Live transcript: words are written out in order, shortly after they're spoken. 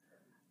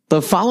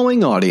The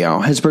following audio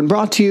has been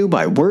brought to you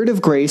by Word of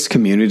Grace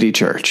Community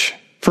Church.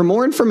 For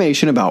more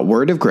information about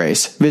Word of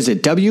Grace,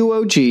 visit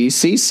WOGCC.com.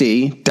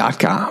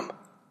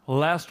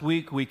 Last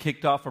week, we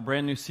kicked off a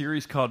brand new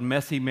series called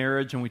Messy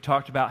Marriage, and we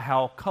talked about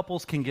how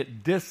couples can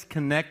get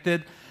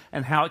disconnected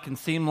and how it can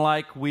seem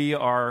like we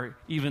are,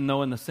 even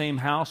though in the same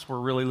house, we're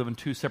really living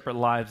two separate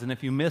lives. And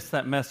if you missed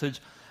that message,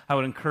 I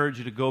would encourage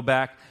you to go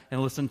back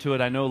and listen to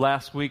it. I know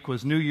last week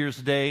was New Year's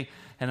Day,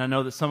 and I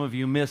know that some of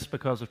you missed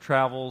because of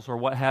travels or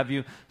what have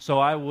you. So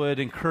I would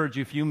encourage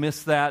you, if you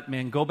missed that,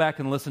 man, go back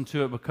and listen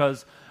to it,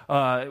 because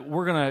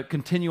we're going to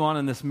continue on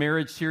in this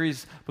marriage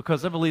series,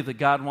 because I believe that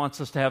God wants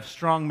us to have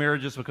strong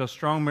marriages, because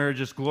strong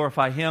marriages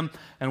glorify Him.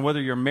 And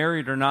whether you're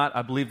married or not,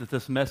 I believe that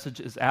this message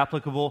is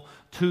applicable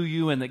to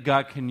you and that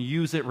God can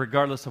use it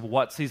regardless of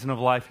what season of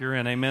life you're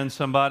in. Amen,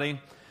 somebody?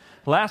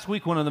 Last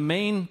week, one of the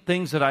main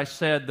things that I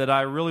said that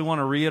I really want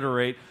to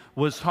reiterate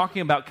was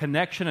talking about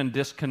connection and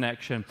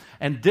disconnection.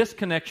 And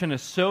disconnection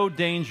is so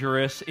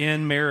dangerous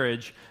in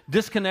marriage.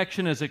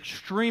 Disconnection is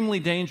extremely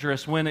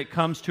dangerous when it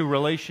comes to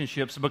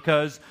relationships,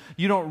 because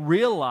you don't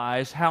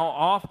realize how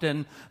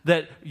often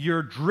that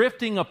you're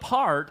drifting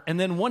apart, and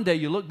then one day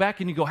you look back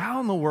and you go, how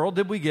in the world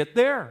did we get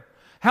there?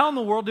 How in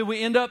the world did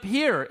we end up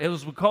here? It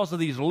was because of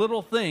these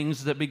little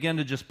things that began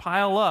to just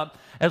pile up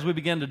as we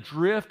began to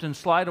drift and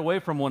slide away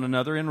from one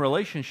another in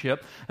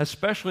relationship,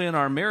 especially in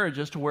our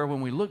marriages, to where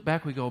when we look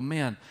back, we go,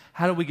 man,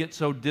 how do we get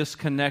so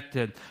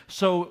disconnected?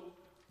 So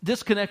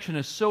disconnection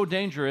is so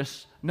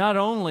dangerous, not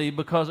only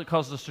because it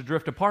causes us to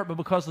drift apart, but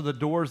because of the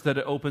doors that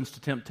it opens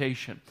to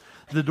temptation,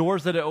 the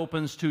doors that it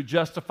opens to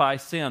justify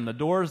sin, the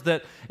doors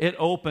that it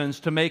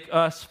opens to make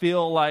us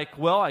feel like,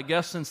 well, I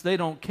guess since they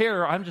don't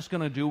care, I'm just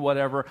going to do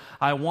whatever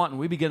I want. And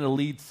we begin to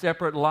lead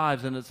separate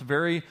lives, and it's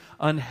very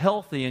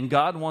unhealthy. And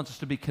God wants us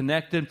to be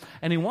connected,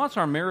 and He wants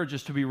our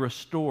marriages to be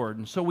restored.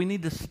 And so we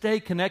need to stay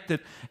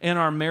connected in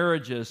our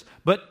marriages.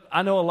 But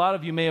I know a lot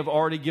of you may have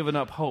already given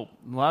up hope.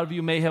 A lot of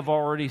you may have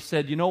already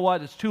said, you know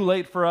what, it's too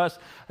late for us.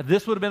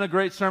 This would have been a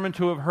great sermon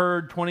to have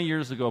heard 20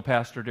 years ago,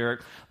 Pastor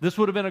Derek. This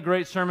would have been a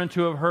great sermon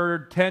to have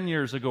heard 10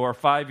 years ago or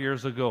 5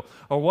 years ago,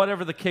 or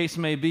whatever the case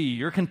may be.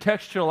 You're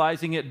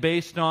contextualizing it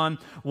based on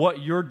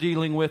what you're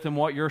dealing with and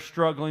what you're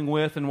struggling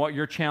with and what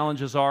your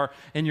challenges are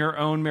in your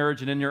own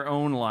marriage and in your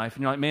own life.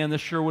 And you're like, man,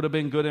 this sure would have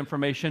been good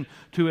information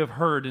to have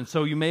heard. And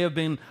so you may have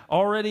been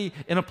already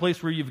in a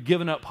place where you've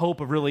given up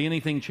hope of really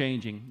anything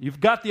changing. You've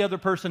got the other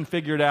person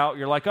figured out.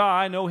 You're like, oh,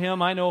 I know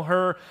him, I know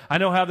her, I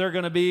know how they're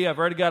going to be. I've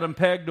already got them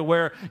pegged to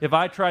where if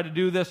I try to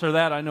do this or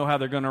that, I know how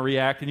they're going to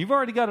react. And you've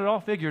already got it all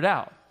figured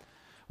out.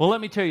 Well,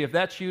 let me tell you, if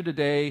that's you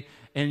today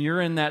and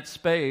you're in that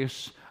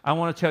space, I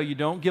want to tell you,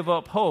 don't give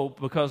up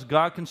hope, because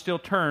God can still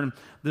turn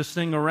this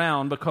thing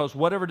around, because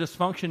whatever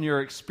dysfunction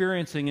you're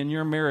experiencing in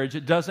your marriage,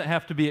 it doesn't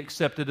have to be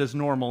accepted as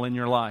normal in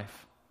your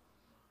life.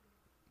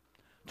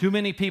 Too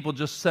many people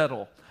just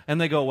settle,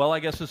 and they go, well, I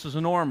guess this is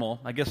normal.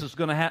 I guess it's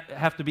going to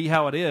have to be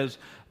how it is,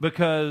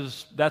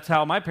 because that's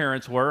how my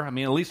parents were. I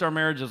mean, at least our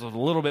marriage is a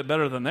little bit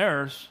better than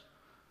theirs.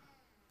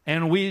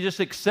 And we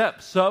just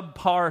accept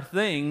subpar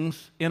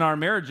things in our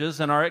marriages,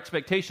 and our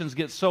expectations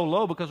get so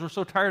low because we're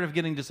so tired of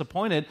getting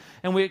disappointed,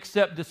 and we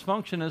accept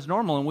dysfunction as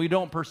normal, and we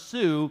don't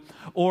pursue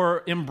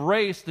or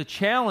embrace the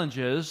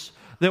challenges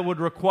that would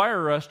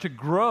require us to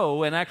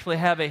grow and actually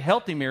have a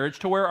healthy marriage,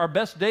 to where our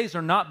best days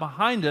are not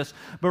behind us,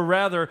 but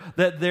rather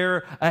that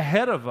they're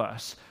ahead of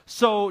us.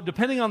 So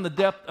depending on the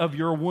depth of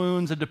your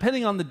wounds and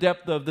depending on the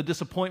depth of the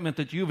disappointment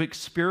that you've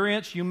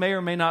experienced, you may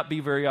or may not be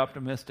very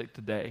optimistic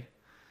today.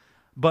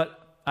 But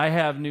I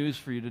have news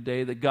for you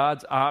today, that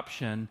God's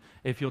option,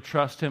 if you'll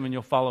trust Him and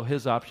you'll follow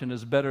His option,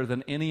 is better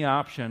than any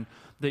option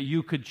that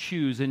you could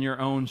choose in your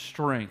own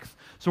strength.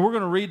 So we're going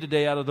to read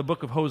today out of the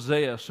book of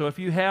Hosea. So if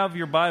you have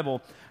your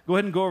Bible, go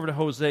ahead and go over to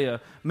Hosea.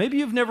 Maybe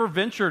you've never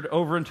ventured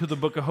over into the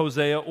book of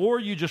Hosea, or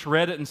you just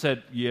read it and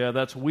said, yeah,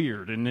 that's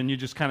weird, and then you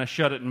just kind of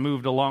shut it and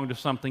moved along to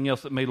something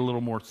else that made a little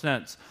more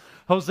sense.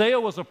 Hosea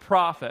was a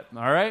prophet,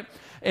 all right?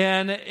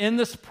 And in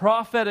this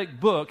prophetic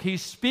book,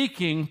 he's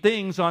speaking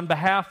things on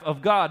behalf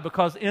of God,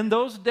 because in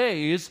those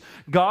days,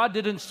 God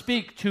didn't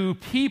speak to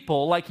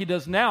people like He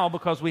does now,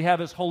 because we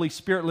have His Holy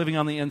Spirit living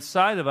on the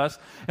inside of us,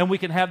 and we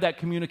can have that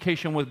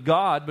communication with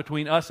God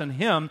between us and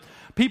Him.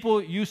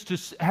 People used to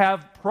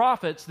have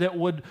prophets that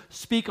would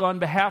speak on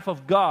behalf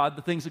of God,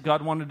 the things that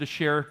God wanted to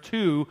share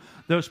to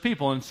those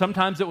people. And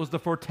sometimes it was the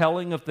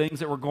foretelling of things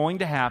that were going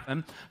to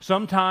happen.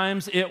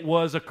 Sometimes it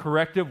was a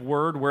corrective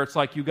word where it's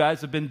like, you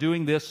guys have been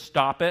doing this,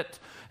 stop it.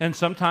 And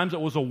sometimes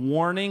it was a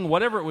warning,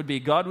 whatever it would be.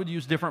 God would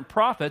use different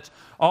prophets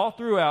all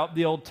throughout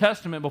the Old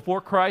Testament before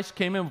Christ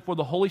came in, before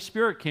the Holy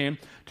Spirit came,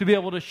 to be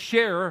able to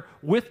share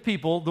with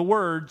people the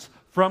words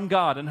from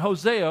God. And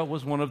Hosea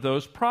was one of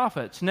those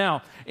prophets.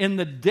 Now, in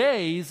the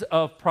days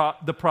of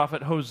the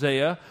prophet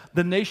Hosea,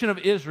 the nation of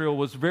Israel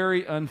was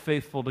very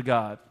unfaithful to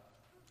God.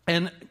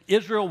 And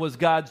Israel was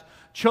God's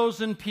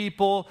chosen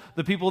people,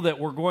 the people that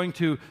were going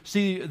to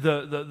see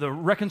the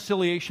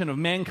reconciliation of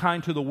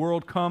mankind to the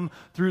world come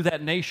through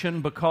that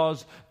nation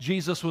because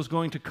Jesus was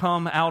going to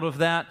come out of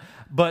that.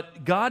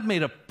 But God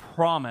made a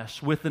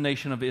promise with the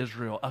nation of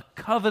Israel, a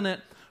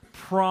covenant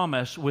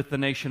promise with the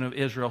nation of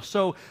Israel.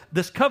 So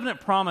this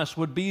covenant promise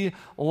would be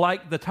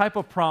like the type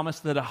of promise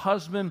that a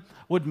husband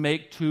would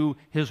make to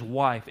his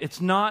wife. It's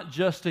not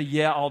just a,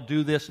 yeah, I'll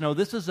do this. No,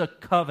 this is a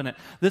covenant.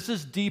 This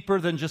is deeper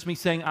than just me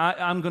saying,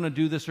 I'm going to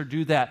do this or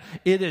do that.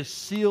 It is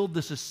sealed.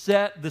 This is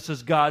set. This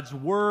is God's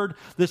word.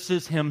 This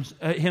is him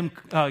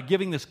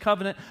giving this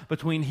covenant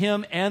between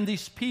him and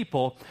these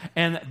people.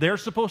 And they're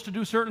supposed to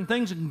do certain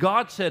things. And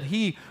God said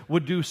he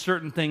would do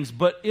certain things.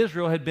 But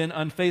Israel had been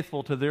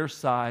unfaithful to their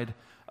side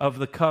of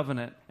the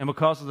covenant. And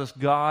because of this,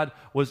 God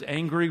was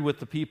angry with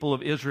the people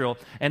of Israel.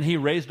 And he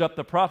raised up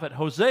the prophet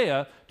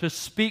Hosea to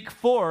speak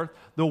forth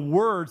the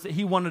words that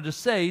he wanted to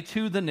say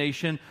to the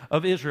nation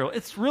of Israel.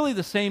 It's really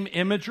the same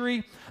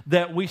imagery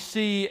that we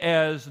see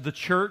as the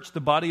church, the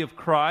body of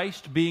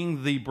Christ,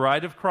 being the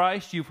bride of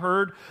Christ. You've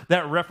heard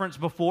that reference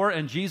before,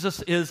 and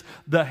Jesus is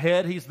the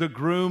head, he's the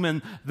groom,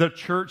 and the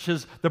church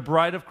is the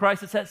bride of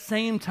Christ. It's that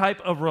same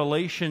type of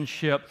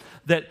relationship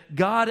that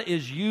God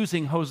is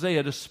using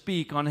Hosea to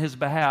speak on his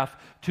behalf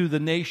to the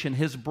nation,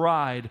 his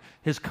bride,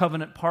 his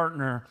covenant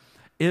partner,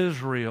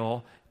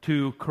 Israel,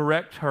 to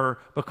correct her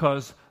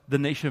because the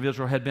nation of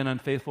Israel had been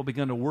unfaithful,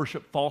 begun to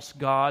worship false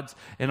gods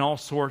and all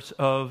sorts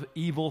of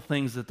evil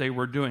things that they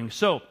were doing.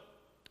 So,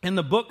 in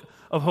the book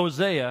of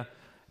Hosea,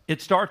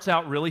 it starts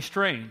out really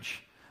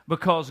strange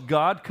because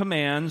God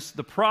commands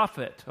the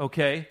prophet,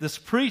 this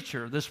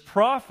preacher, this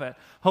prophet,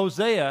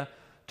 Hosea,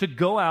 to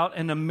go out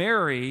and to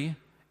marry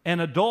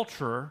an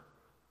adulterer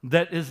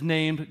that is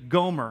named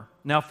Gomer.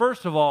 Now,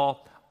 first of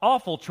all,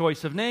 awful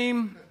choice of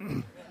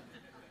name.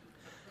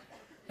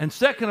 And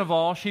second of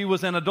all, she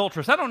was an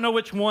adulteress. I don't know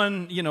which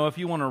one, if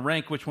you want to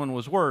rank which one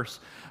was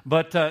worse.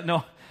 But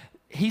no,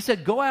 he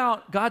said, go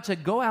out. God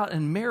said, go out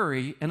and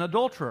marry an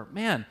adulterer.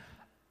 Man,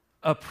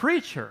 a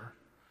preacher,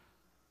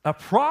 a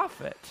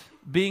prophet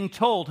being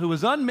told who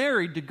was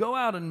unmarried to go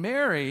out and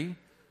marry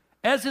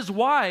as his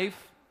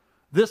wife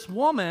this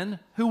woman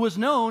who was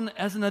known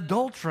as an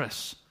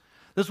adulteress.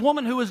 This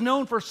woman who was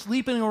known for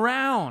sleeping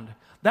around.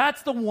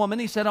 That's the woman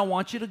he said, I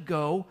want you to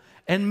go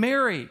and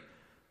marry.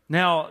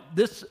 Now,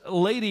 this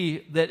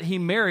lady that he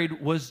married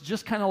was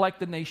just kind of like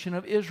the nation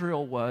of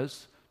Israel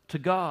was to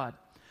God.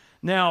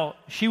 Now,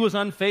 she was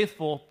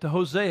unfaithful to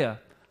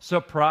Hosea.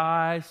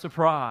 Surprise,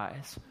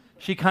 surprise.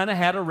 She kind of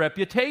had a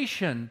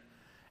reputation,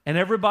 and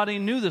everybody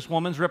knew this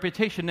woman's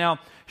reputation. Now,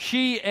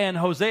 she and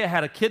Hosea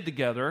had a kid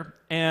together,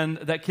 and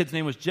that kid's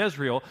name was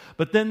Jezreel.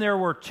 But then there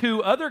were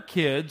two other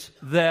kids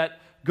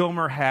that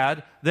Gomer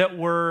had that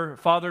were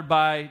fathered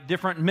by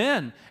different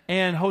men.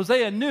 And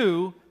Hosea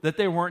knew that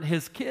they weren't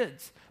his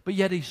kids. But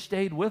yet he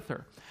stayed with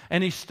her,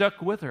 and he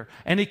stuck with her,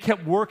 and he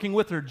kept working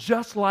with her,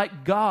 just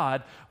like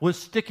God was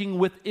sticking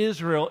with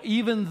Israel,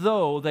 even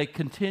though they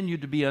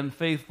continued to be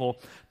unfaithful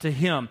to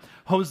him.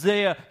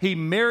 Hosea, he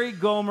married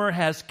Gomer,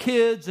 has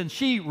kids, and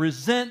she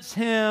resents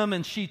him,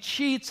 and she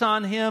cheats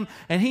on him,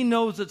 and he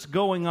knows it's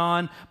going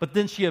on, but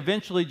then she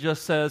eventually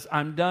just says,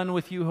 I'm done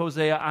with you,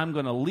 Hosea, I'm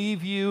going to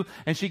leave you,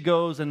 and she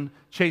goes and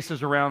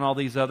chases around all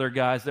these other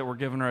guys that were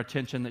giving her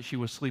attention that she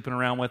was sleeping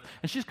around with,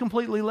 and she's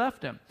completely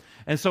left him.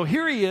 And so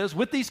here he is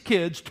with these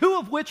kids, two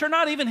of which are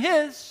not even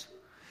his.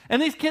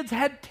 And these kids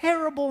had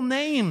terrible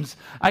names.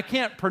 I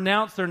can't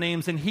pronounce their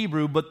names in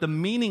Hebrew, but the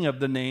meaning of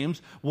the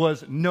names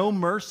was no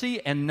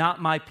mercy and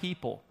not my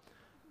people.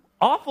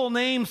 Awful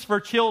names for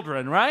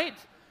children, right?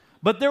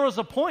 But there was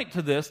a point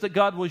to this that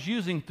God was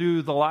using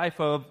through the life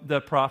of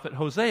the prophet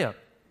Hosea.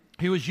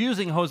 He was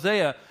using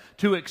Hosea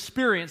to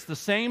experience the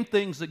same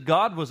things that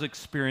God was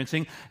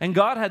experiencing, and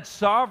God had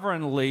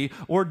sovereignly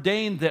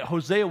ordained that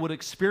Hosea would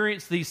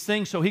experience these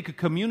things so he could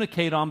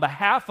communicate on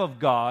behalf of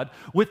God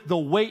with the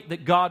weight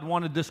that God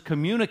wanted this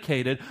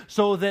communicated,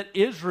 so that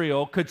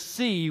Israel could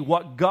see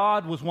what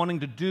God was wanting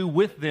to do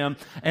with them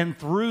and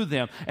through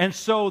them. And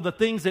so the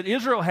things that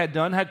Israel had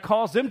done had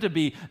caused them to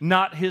be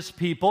not his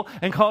people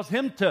and caused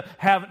him to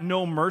have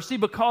no mercy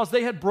because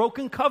they had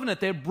broken covenant,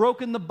 they had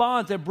broken the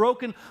bonds, they had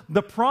broken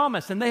the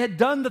promise, and they had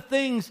done the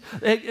things.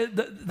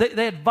 They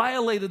had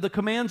violated the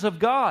commands of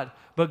God,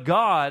 but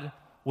God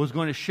was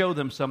going to show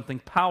them something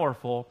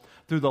powerful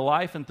through the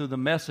life and through the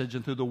message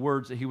and through the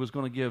words that he was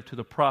going to give to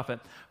the prophet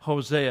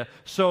Hosea.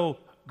 So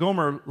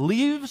Gomer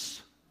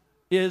leaves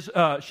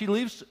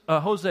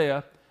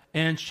Hosea,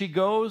 and she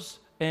goes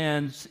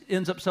and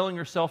ends up selling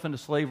herself into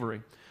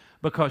slavery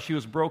because she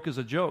was broke as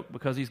a joke,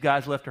 because these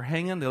guys left her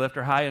hanging, they left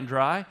her high and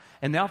dry,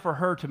 and now for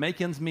her to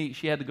make ends meet,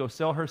 she had to go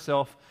sell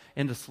herself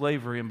into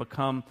slavery and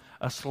become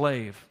a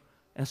slave.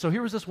 And so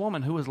here was this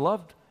woman who was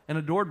loved and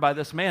adored by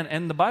this man.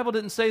 And the Bible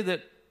didn't say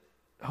that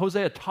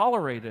Hosea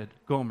tolerated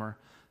Gomer.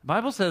 The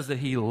Bible says that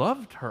he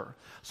loved her.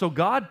 So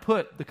God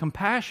put the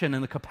compassion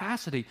and the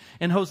capacity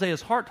in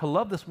Hosea's heart to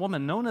love this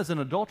woman known as an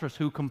adulteress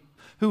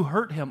who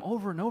hurt him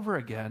over and over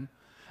again.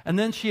 And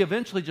then she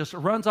eventually just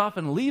runs off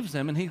and leaves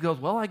him, and he goes,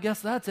 well, I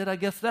guess that's it. I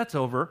guess that's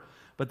over.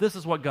 But this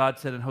is what God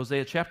said in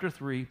Hosea chapter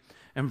 3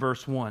 and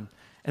verse 1.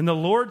 And the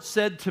Lord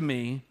said to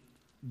me,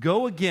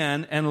 go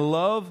again and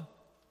love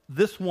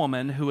this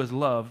woman who is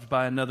loved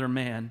by another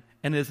man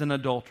and is an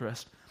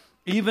adulteress,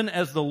 even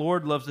as the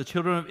Lord loves the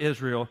children of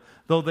Israel,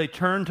 though they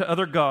turn to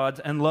other gods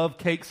and love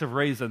cakes of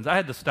raisins. I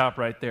had to stop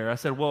right there. I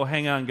said, whoa,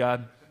 hang on,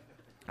 God.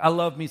 I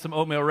love me some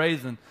oatmeal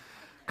raisin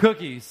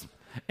cookies.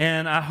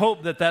 And I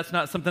hope that that's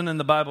not something in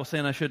the Bible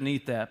saying I shouldn't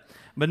eat that.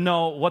 But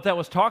no, what that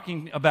was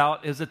talking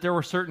about is that there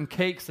were certain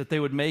cakes that they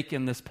would make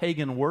in this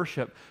pagan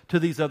worship to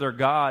these other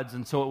gods.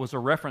 And so it was a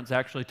reference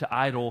actually to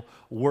idol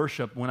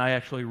worship when I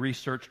actually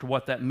researched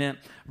what that meant.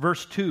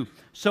 Verse 2,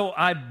 so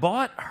I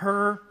bought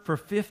her for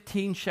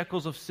 15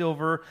 shekels of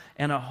silver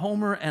and a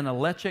homer and a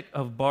lechek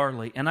of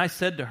barley. And I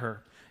said to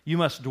her, you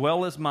must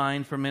dwell as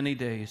mine for many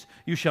days.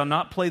 You shall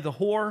not play the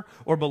whore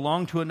or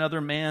belong to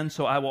another man,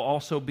 so I will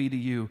also be to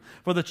you.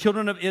 For the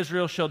children of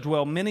Israel shall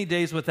dwell many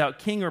days without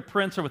king or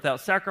prince or without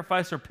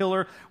sacrifice or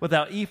pillar,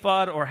 without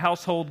ephod or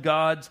household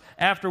gods.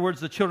 Afterwards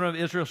the children of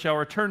Israel shall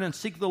return and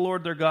seek the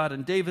Lord their God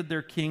and David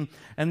their king,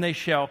 and they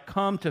shall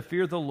come to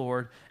fear the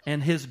Lord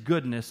and his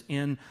goodness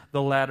in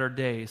the latter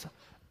days.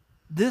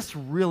 This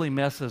really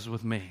messes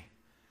with me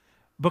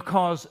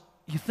because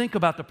you think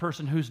about the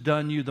person who's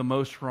done you the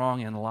most wrong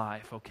in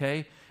life,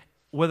 okay?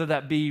 Whether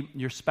that be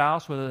your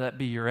spouse, whether that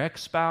be your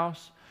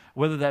ex-spouse,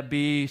 whether that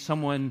be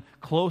someone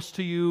close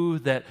to you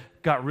that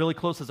got really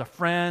close as a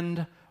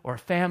friend or a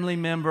family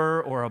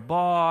member or a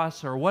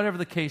boss or whatever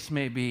the case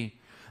may be.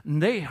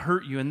 And they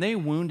hurt you and they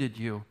wounded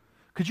you.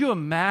 Could you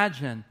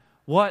imagine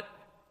what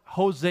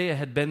Hosea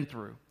had been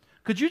through?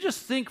 Could you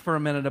just think for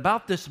a minute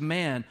about this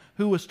man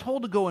who was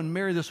told to go and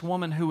marry this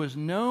woman who was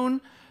known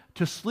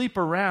to sleep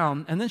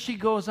around, and then she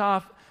goes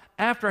off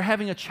after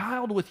having a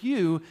child with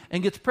you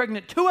and gets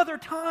pregnant 2 other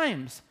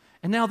times.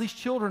 And now these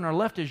children are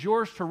left as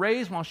yours to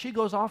raise while she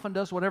goes off and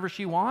does whatever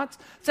she wants.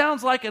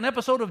 Sounds like an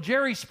episode of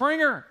Jerry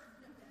Springer.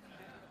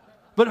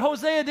 But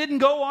Hosea didn't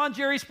go on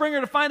Jerry Springer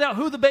to find out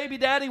who the baby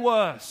daddy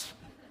was.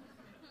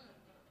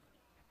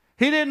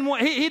 He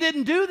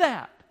didn't do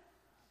that.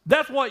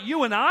 That's what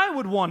you and I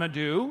would want to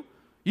do.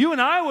 You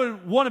and I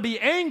would want to be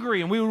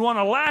angry, and we would want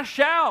to lash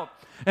out.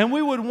 And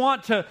we would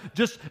want to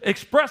just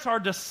express our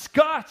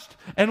disgust,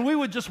 and we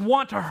would just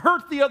want to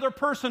hurt the other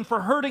person for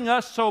hurting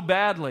us so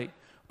badly.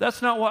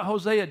 That's not what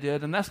Hosea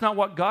did, and that's not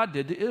what God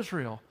did to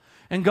Israel.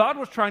 And God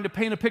was trying to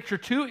paint a picture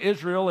to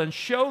Israel and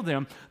show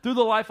them through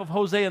the life of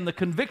Hosea and the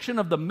conviction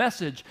of the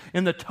message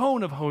in the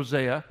tone of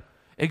Hosea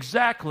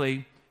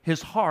exactly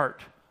his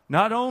heart,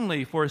 not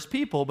only for his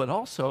people, but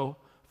also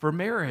for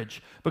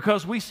marriage.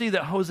 Because we see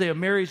that Hosea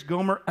marries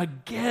Gomer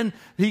again.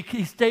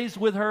 He stays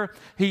with her.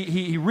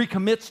 He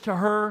recommits to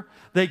her.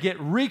 They get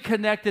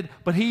reconnected.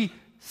 But he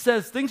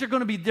says things are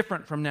going to be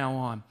different from now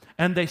on.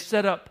 And they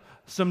set up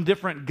some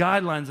different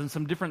guidelines and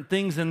some different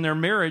things in their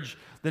marriage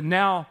that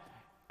now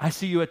I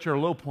see you at your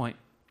low point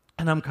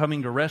and I'm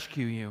coming to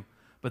rescue you.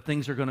 But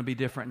things are going to be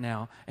different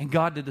now. And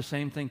God did the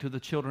same thing to the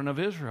children of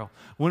Israel.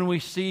 When we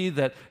see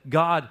that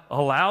God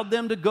allowed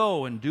them to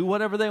go and do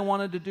whatever they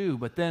wanted to do,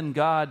 but then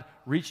God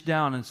reached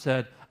down and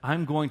said,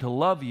 I'm going to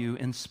love you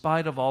in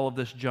spite of all of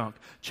this junk.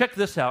 Check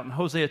this out in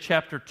Hosea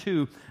chapter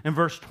 2 and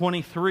verse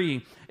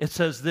 23. It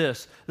says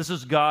this. This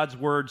is God's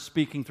word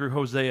speaking through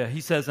Hosea.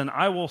 He says, and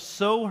I will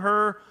sow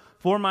her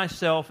for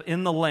myself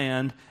in the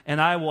land,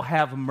 and I will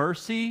have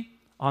mercy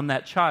on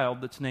that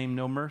child that's named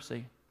No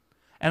Mercy.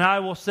 And I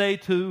will say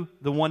to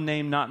the one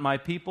named Not My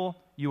People,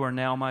 you are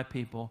now my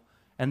people.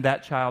 And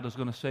that child is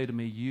going to say to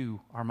me,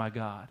 you are my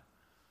God.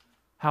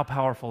 How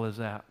powerful is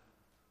that?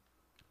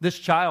 This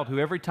child who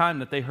every time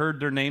that they heard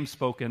their name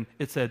spoken,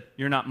 it said,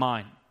 you're not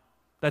mine.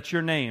 That's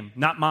your name,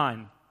 not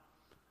mine.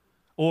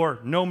 Or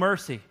no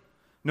mercy.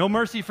 No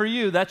mercy for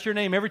you, that's your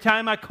name. Every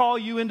time I call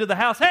you into the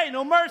house, hey,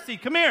 no mercy,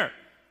 come here.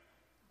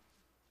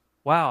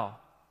 Wow,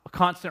 a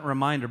constant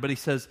reminder. But he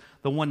says,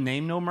 the one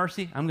named No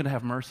Mercy, I'm going to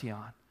have mercy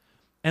on.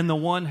 And the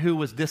one who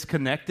was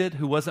disconnected,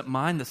 who wasn't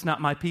mine, that's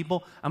not my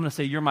people, I'm going to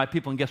say, you're my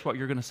people. And guess what?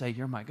 You're going to say,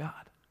 you're my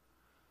God.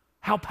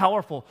 How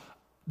powerful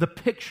the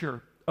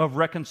picture of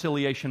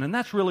reconciliation. And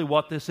that's really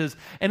what this is.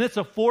 And it's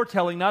a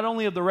foretelling not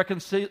only of the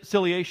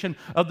reconciliation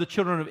of the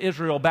children of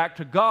Israel back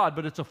to God,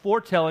 but it's a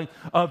foretelling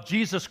of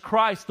Jesus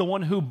Christ, the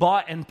one who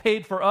bought and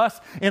paid for us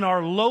in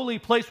our lowly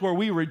place where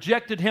we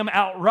rejected him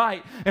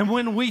outright. And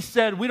when we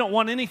said, we don't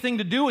want anything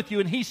to do with you,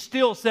 and he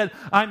still said,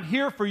 I'm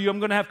here for you. I'm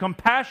going to have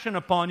compassion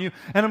upon you,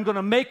 and I'm going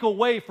to make a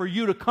way for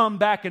you to come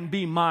back and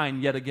be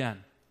mine yet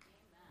again.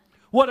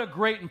 What a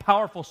great and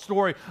powerful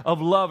story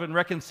of love and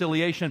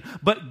reconciliation.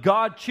 But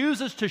God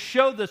chooses to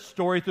show this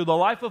story through the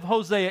life of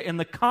Hosea in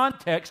the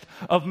context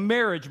of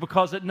marriage,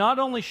 because it not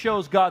only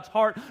shows God's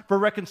heart for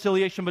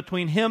reconciliation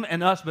between him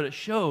and us, but it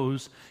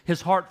shows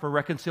his heart for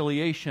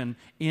reconciliation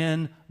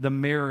in the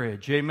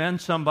marriage. Amen,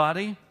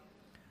 somebody?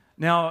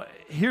 Now,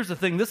 here's the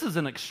thing. This is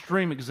an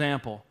extreme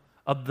example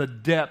of the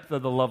depth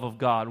of the love of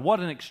God. What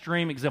an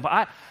extreme example.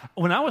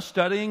 When I was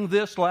studying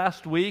this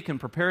last week and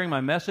preparing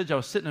my message, I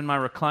was sitting in my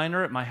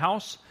recliner at my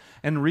house,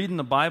 and reading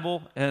the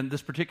Bible and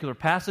this particular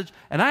passage,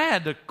 and I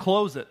had to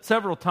close it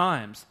several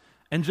times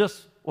and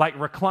just like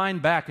recline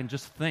back and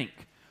just think,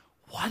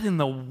 what in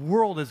the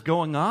world is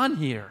going on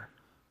here?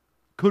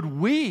 Could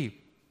we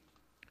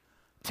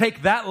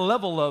take that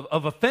level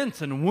of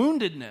offense and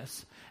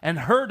woundedness and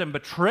hurt and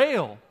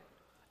betrayal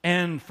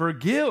and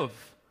forgive?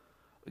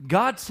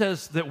 God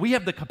says that we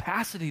have the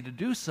capacity to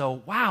do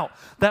so. Wow,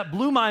 that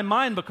blew my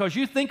mind, because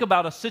you think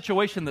about a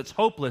situation that's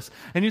hopeless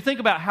and you think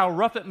about how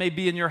rough it may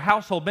be in your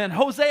household. Man,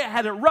 Hosea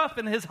had it rough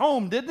in his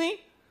home, didn't he?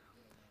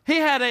 He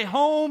had a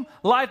home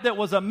life that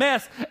was a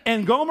mess,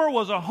 and Gomer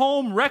was a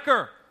home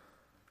wrecker.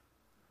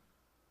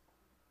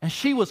 And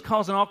she was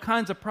causing all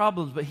kinds of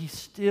problems, but he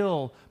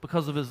still,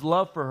 because of his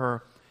love for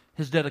her,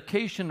 his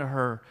dedication to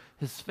her,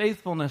 his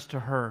faithfulness to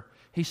her,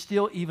 he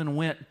still even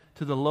went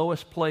to the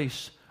lowest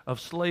place of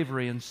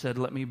slavery and said,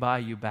 let me buy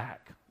you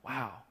back.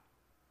 Wow.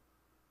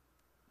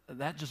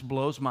 That just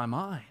blows my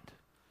mind.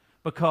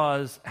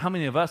 Because how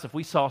many of us, if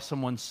we saw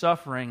someone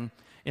suffering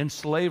in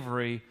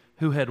slavery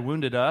who had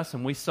wounded us,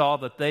 and we saw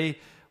that they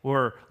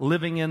were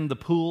living in the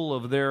pool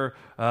of their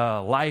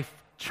life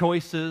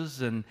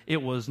choices, and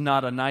it was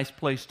not a nice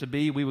place to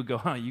be, we would go,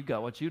 you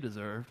got what you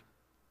deserved.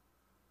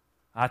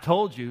 I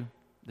told you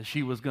that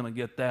she was going to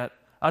get that.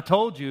 I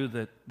told you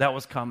that that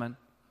was coming.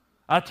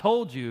 I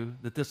told you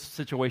that this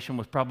situation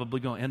was probably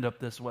going to end up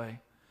this way.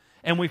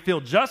 And we feel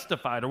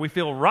justified, or we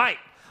feel right.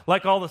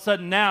 Like all of a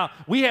sudden now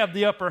we have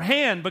the upper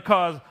hand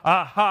because,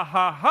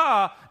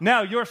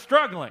 now you're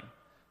struggling.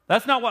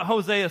 That's not what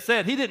Hosea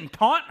said. He didn't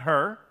taunt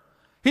her.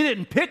 He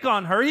didn't pick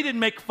on her. He didn't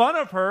make fun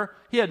of her.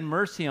 He had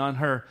mercy on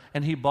her,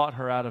 and he bought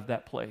her out of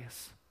that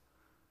place.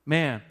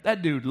 Man,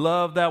 that dude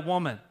loved that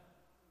woman.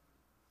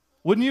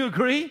 Wouldn't you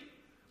agree?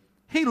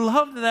 He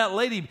loved that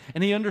lady,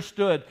 and he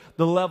understood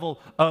the level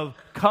of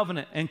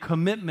covenant and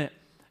commitment,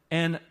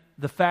 and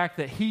the fact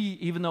that he,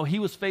 even though he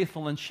was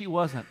faithful and she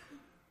wasn't,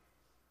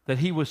 that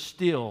he was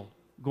still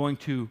going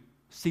to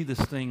see this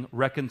thing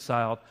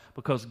reconciled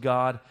because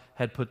God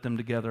had put them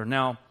together.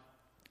 Now,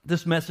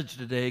 this message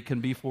today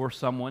can be for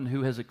someone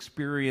who has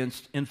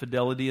experienced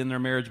infidelity in their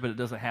marriage, but it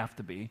doesn't have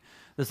to be.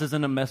 This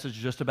isn't a message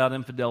just about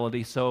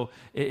infidelity, so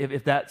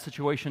if that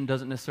situation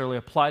doesn't necessarily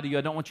apply to you,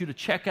 I don't want you to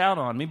check out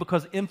on me,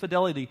 because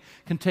infidelity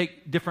can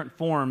take different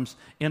forms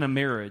in a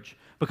marriage.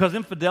 Because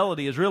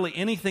infidelity is really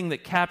anything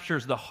that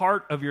captures the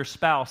heart of your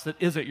spouse that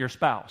isn't your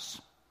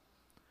spouse.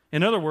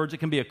 In other words, it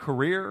can be a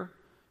career,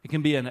 it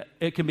can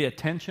be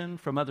attention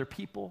from other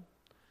people,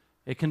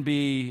 it can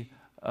be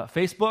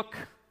Facebook.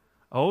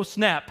 Oh,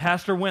 snap,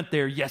 Pastor went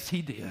there. Yes,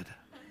 he did.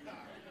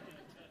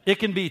 It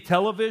can be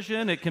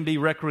television, it can be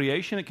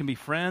recreation, it can be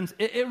friends.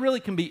 It really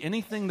can be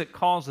anything that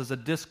causes a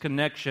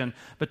disconnection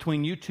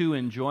between you two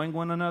enjoying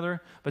one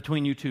another,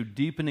 between you two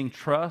deepening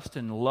trust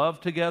and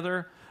love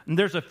together. And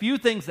there's a few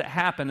things that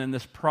happen in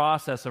this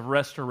process of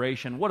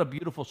restoration. What a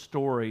beautiful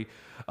story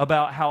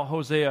about how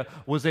Hosea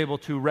was able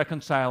to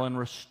reconcile and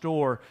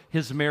restore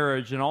his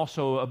marriage, and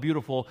also a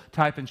beautiful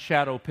type and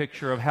shadow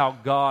picture of how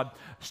God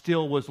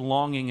still was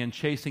longing and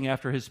chasing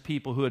after his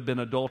people who had been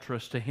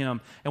adulterous to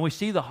him. And we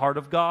see the heart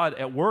of God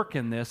at work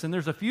in this. And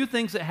there's a few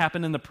things that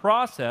happen in the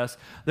process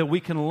that we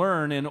can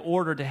learn in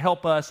order to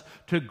help us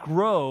to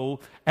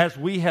grow, as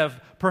we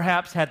have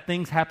perhaps had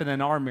things happen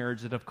in our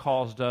marriage that have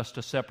caused us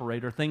to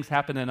separate, or things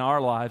happen in our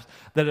lives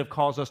that have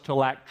caused us to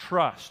lack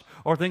trust,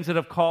 or things that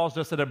have caused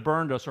us, that have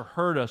burned us or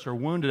hurt us or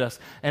wounded us,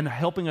 and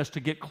helping us to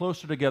get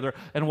closer together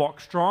and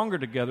walk stronger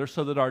together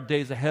so that our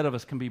days ahead of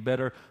us can be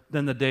better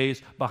than the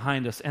days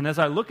behind us. And as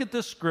I look at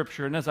this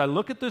scripture, and as I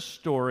look at this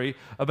story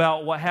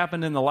about what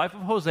happened in the life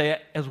of Hosea,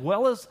 as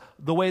well as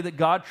the way that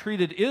God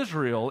treated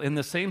Israel in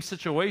the same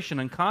situation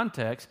and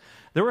context,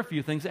 there were a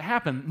few things that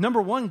happened.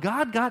 Number one,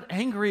 God got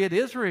angry at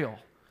Israel.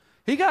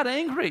 He got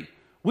angry.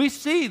 We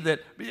see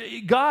that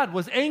God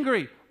was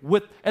angry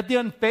at the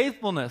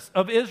unfaithfulness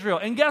of Israel.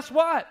 And guess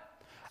what?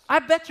 I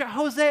bet you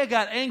Hosea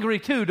got angry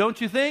too, don't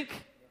you think?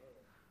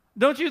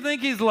 Don't you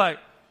think he's like,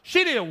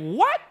 she did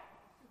what?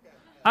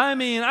 I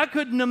mean, I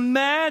couldn't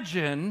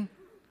imagine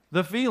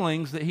the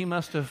feelings that he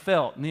must have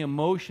felt, and the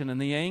emotion and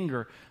the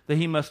anger that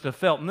he must have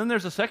felt. And then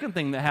there's a second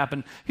thing that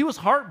happened. He was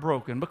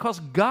heartbroken, because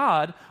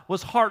God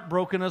was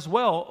heartbroken as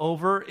well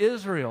over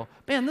Israel.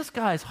 Man, this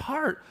guy's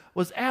heart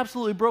was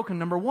absolutely broken.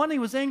 Number one, he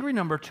was angry.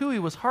 Number two, he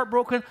was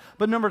heartbroken.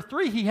 But number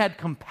three, he had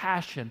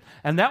compassion.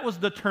 And that was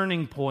the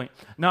turning point.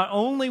 Not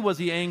only was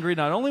he angry,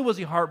 not only was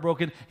he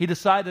heartbroken, he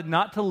decided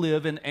not to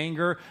live in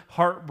anger,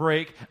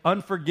 heartbreak,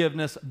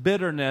 unforgiveness,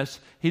 bitterness.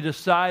 He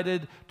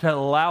decided to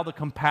allow the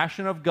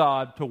compassion of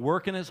God to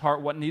work in his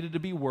heart what needed to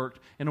be worked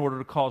in order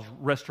to cause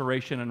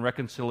restoration and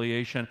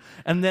reconciliation.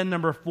 And then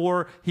number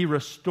four, he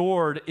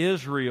restored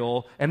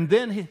Israel. And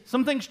then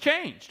some things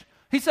changed.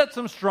 He set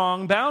some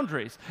strong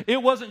boundaries.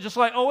 It wasn't just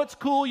like, oh, it's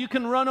cool, you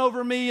can run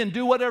over me and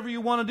do whatever you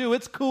want to do.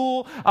 It's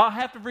cool, I'll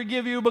have to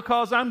forgive you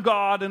because I'm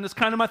God and it's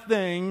kind of my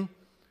thing.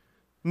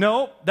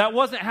 No, that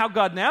wasn't how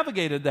God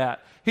navigated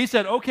that. He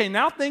said, okay,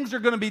 now things are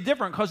going to be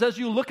different, because as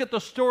you look at the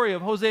story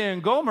of Hosea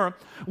and Gomer,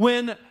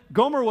 when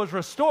Gomer was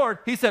restored,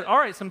 he said, all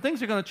right, some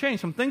things are going to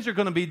change, some things are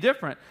going to be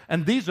different,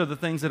 and these are the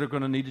things that are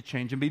going to need to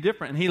change and be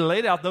different. And he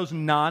laid out those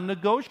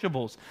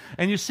non-negotiables.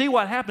 And you see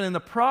what happened in the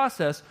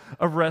process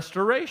of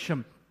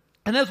restoration.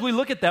 And as we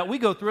look at that, we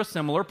go through a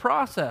similar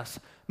process.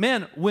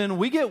 Man, when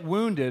we get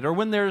wounded, or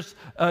when there's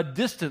a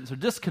distance or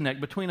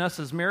disconnect between us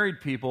as married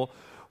people,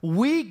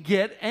 we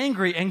get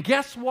angry. And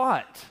guess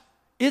what?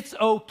 It's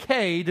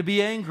okay to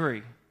be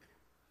angry.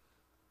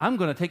 I'm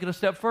going to take it a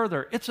step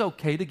further. It's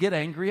okay to get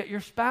angry at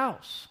your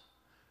spouse.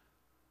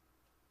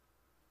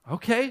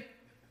 Okay?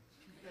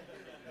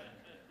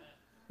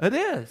 It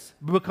is.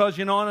 Because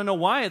you want to know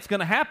why it's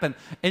going to happen.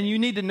 And you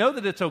need to know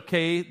that it's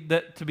okay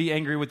to be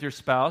angry with your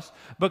spouse,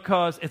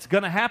 because it's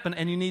going to happen,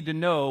 and you need to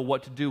know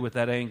what to do with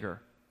that anger.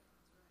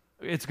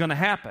 It's going to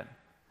happen.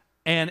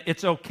 And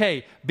it's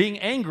okay. Being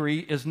angry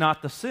is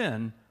not the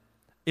sin.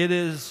 It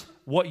is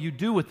what you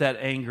do with that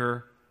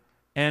anger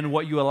and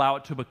what you allow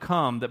it to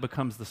become that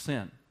becomes the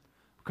sin.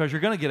 Because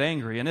you're going to get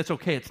angry, and it's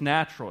okay, it's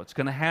natural, it's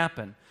going to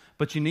happen.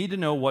 But you need to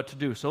know what to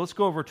do. So let's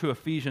go over to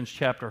Ephesians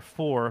chapter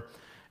 4,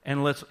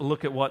 and let's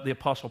look at what the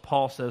Apostle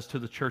Paul says to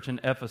the church in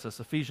Ephesus.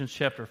 Ephesians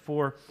chapter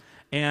 4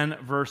 and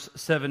verse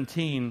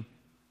 17.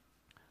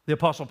 The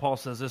Apostle Paul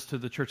says this to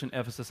the church in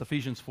Ephesus,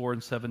 Ephesians 4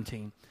 and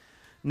 17.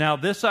 Now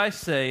this I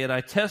say, and I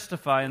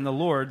testify in the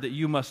Lord, that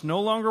you must no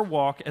longer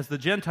walk as the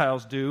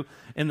Gentiles do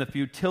in the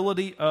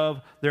futility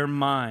of their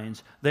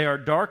minds. They are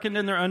darkened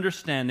in their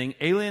understanding,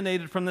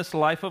 alienated from this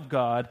life of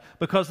God,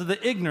 because of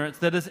the ignorance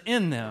that is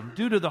in them,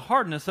 due to the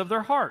hardness of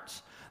their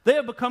hearts. They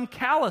have become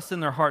callous in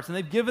their hearts, and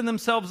they've given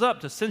themselves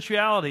up to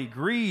sensuality,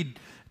 greed,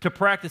 to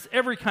practice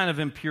every kind of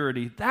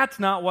impurity. That's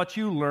not what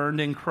you learned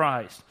in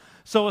Christ.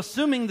 So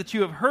assuming that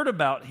you have heard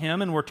about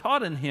him and were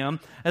taught in him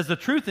as the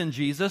truth in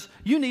Jesus,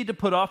 you need to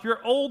put off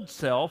your old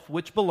self,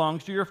 which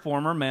belongs to your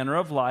former manner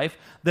of life,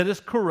 that is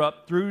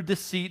corrupt through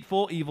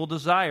deceitful, evil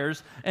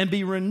desires, and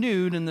be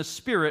renewed in the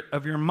spirit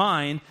of your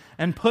mind,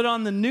 and put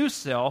on the new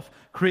self,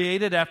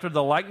 created after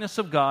the likeness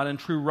of God in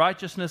true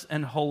righteousness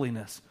and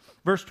holiness.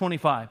 Verse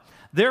 25.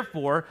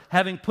 Therefore,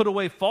 having put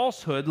away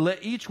falsehood,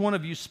 let each one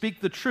of you speak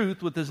the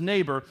truth with his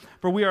neighbor,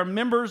 for we are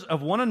members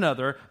of one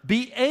another.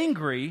 Be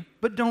angry,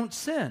 but don't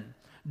sin.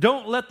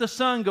 Don't let the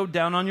sun go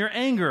down on your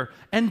anger,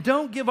 and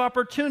don't give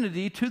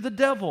opportunity to the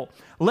devil.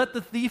 Let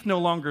the thief no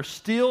longer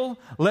steal.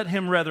 Let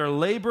him rather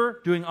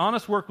labor, doing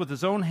honest work with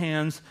his own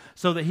hands,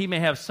 so that he may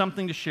have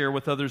something to share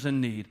with others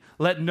in need.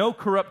 Let no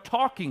corrupt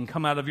talking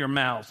come out of your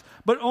mouths,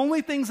 but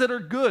only things that are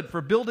good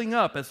for building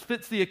up as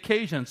fits the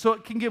occasion, so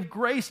it can give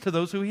grace to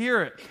those who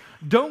hear it.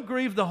 Don't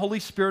grieve the Holy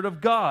Spirit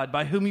of God,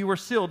 by whom you were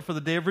sealed for the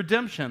day of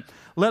redemption.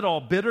 Let all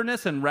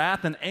bitterness and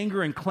wrath and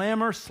anger and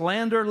clamor,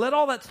 slander, let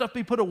all that stuff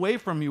be put away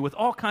from you with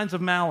all kinds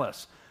of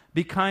malice.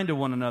 Be kind to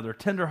one another,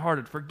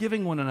 tenderhearted,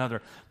 forgiving one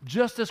another,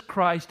 just as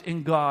Christ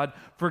in God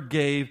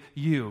forgave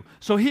you.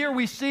 So here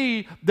we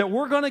see that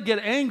we're going to get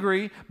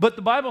angry, but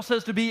the Bible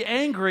says to be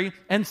angry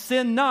and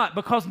sin not,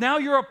 because now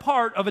you're a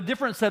part of a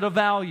different set of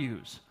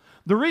values.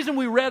 The reason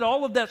we read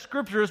all of that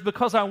scripture is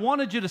because I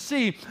wanted you to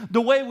see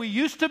the way we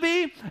used to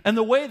be and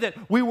the way that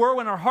we were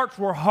when our hearts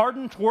were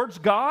hardened towards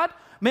God.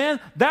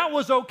 Man, that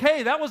was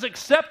okay. That was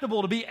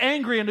acceptable to be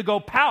angry and to go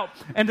pout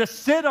and to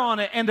sit on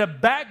it and to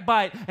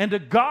backbite and to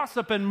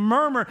gossip and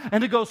murmur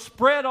and to go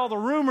spread all the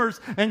rumors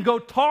and go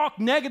talk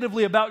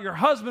negatively about your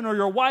husband or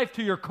your wife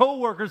to your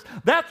coworkers.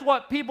 That's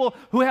what people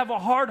who have a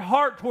hard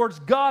heart towards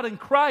God and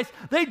Christ,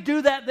 they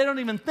do that. They don't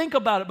even think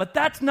about it. But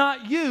that's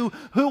not you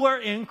who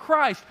are in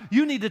Christ.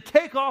 You need to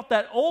take off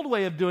that old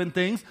way of doing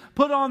things,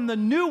 put on the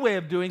new way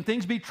of doing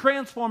things, be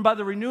transformed by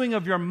the renewing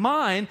of your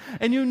mind,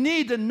 and you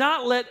need to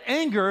not let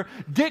anger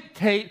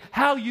dictate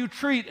how you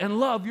treat and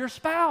love your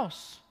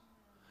spouse.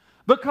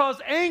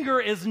 Because anger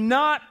is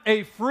not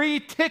a free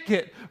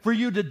ticket for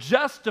you to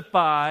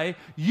justify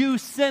you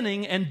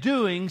sinning and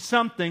doing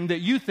something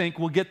that you think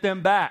will get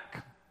them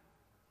back.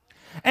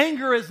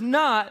 Anger is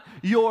not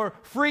your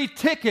free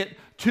ticket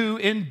to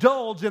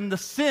indulge in the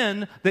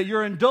sin that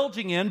you're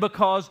indulging in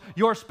because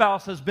your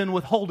spouse has been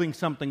withholding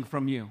something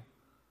from you.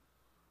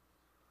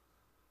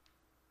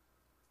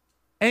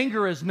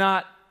 Anger is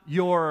not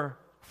your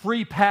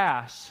free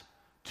pass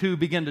to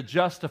begin to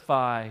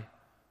justify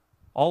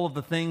all of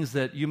the things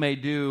that you may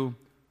do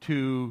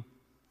to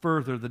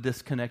further the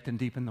disconnect and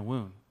deepen the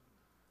wound.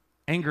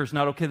 Anger is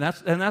not okay.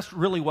 And that's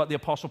really what the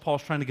Apostle Paul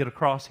is trying to get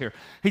across here.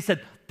 He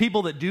said,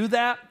 people that do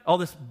that, all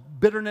this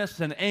bitterness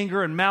and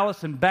anger and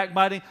malice and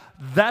backbiting,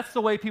 that's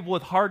the way people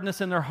with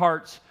hardness in their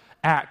hearts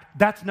act.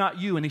 That's not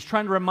you. And he's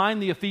trying to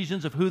remind the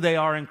Ephesians of who they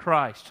are in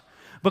Christ.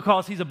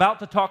 Because he's about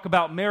to talk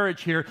about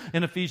marriage here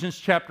in Ephesians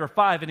chapter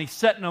 5, and he's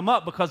setting them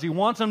up because he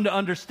wants them to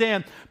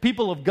understand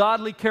people of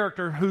godly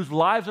character whose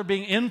lives are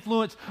being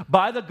influenced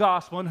by the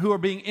gospel and who are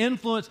being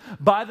influenced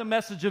by the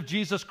message of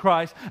Jesus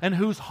Christ and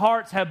whose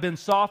hearts have been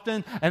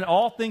softened and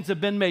all things have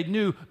been made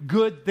new.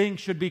 Good things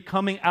should be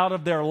coming out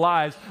of their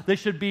lives. They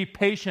should be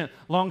patient,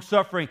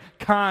 long-suffering,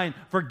 kind,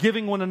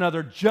 forgiving one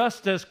another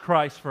just as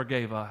Christ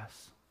forgave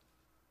us.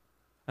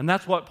 And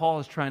that's what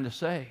Paul is trying to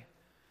say.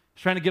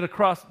 He's trying to get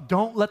across,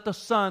 don't let the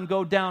sun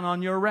go down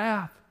on your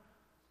wrath.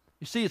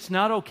 You see, it's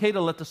not okay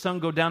to let the sun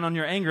go down on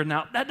your anger.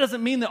 Now, that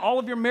doesn't mean that all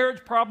of your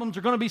marriage problems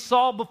are going to be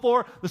solved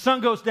before the sun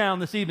goes down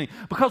this evening.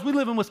 Because we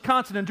live in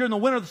Wisconsin, and during the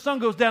winter, the sun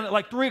goes down at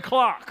like 3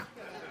 o'clock.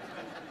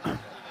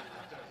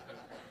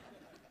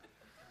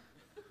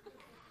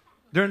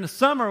 During the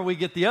summer, we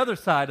get the other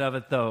side of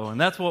it, though, and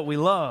that's what we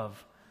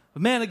love.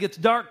 But man, it gets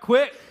dark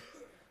quick.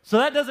 So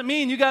that doesn't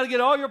mean you got to get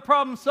all your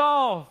problems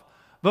solved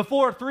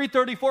before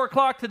 3:30, 4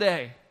 o'clock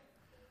today.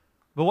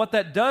 But what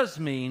that does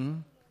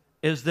mean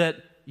is that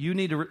you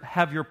need to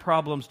have your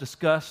problems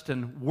discussed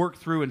and worked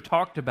through and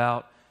talked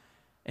about,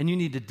 and you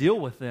need to deal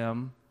with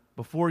them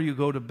before you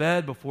go to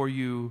bed, before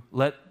you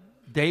let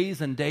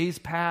days and days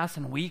pass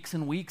and weeks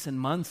and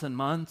months,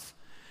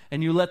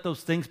 and you let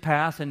those things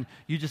pass and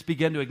you just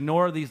begin to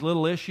ignore these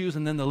little issues,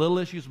 and then the little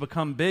issues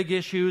become big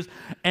issues,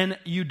 and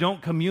you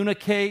don't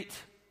communicate,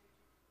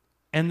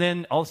 and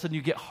then all of a sudden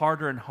you get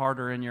harder and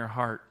harder in your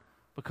heart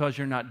because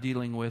you're not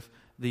dealing with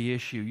the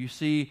issue. You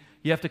see,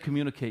 you have to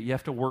communicate. You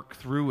have to work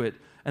through it.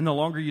 And the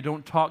longer you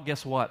don't talk,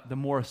 guess what? The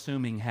more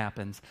assuming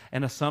happens.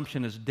 And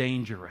assumption is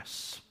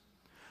dangerous.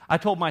 I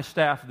told my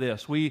staff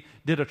this. We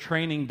did a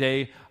training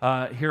day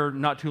here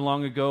not too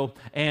long ago,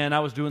 and I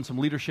was doing some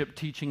leadership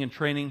teaching and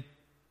training.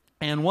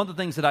 And one of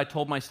the things that I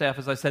told my staff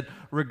is I said,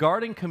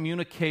 regarding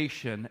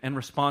communication and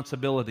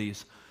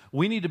responsibilities,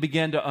 we need to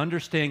begin to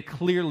understand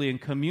clearly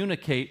and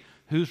communicate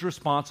who's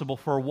responsible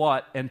for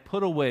what, and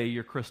put away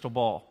your crystal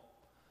ball.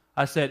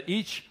 I said,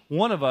 each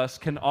one of us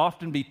can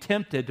often be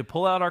tempted to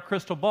pull out our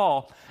crystal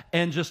ball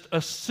and just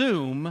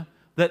assume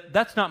that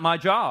that's not my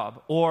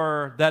job,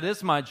 or that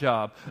is my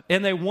job.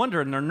 And they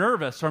wonder and they're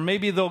nervous, or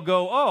maybe they'll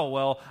go, oh,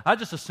 well, I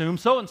just assumed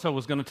so-and-so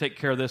was going to take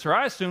care of this, or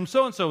I assumed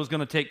so-and-so was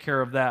going to take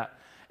care of that.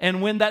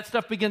 And when that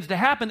stuff begins to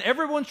happen,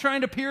 everyone's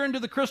trying to peer into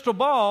the crystal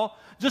ball,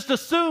 just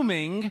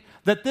assuming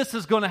that this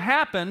is going to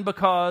happen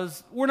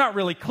because we're not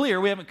really clear.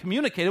 We haven't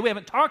communicated. We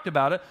haven't talked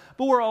about it,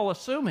 but we're all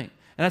assuming.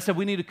 And I said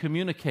we need to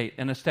communicate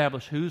and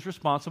establish who's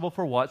responsible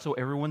for what so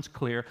everyone's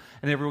clear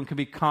and everyone can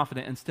be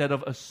confident instead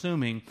of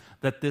assuming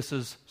that this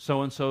is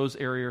so-and-so's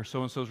area or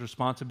so-and-so's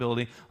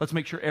responsibility. Let's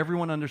make sure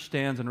everyone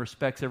understands and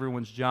respects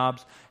everyone's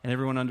jobs and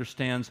everyone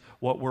understands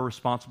what we're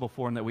responsible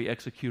for and that we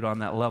execute on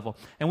that level.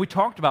 And we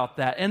talked about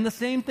that. And the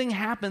same thing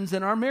happens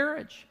in our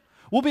marriage.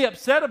 We'll be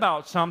upset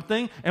about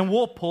something and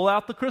we'll pull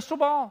out the crystal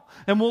ball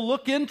and we'll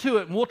look into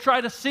it and we'll try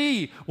to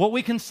see what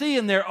we can see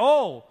in there.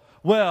 Oh,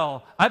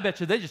 well, I bet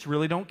you they just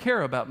really don't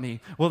care about me.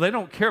 Well, they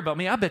don't care about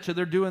me. I bet you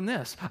they're doing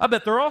this. I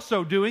bet they're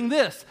also doing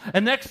this.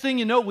 And next thing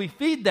you know, we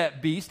feed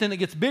that beast and it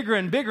gets bigger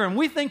and bigger and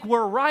we think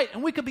we're right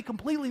and we could be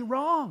completely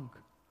wrong.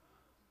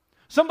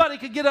 Somebody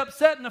could get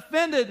upset and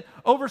offended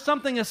over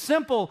something as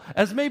simple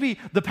as maybe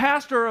the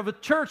pastor of a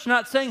church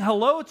not saying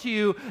hello to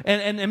you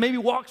and maybe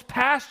walks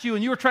past you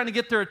and you were trying to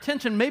get their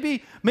attention.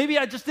 Maybe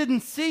I just didn't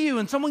see you,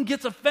 and someone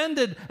gets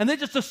offended and they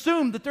just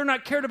assume that they're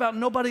not cared about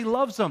and nobody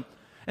loves them.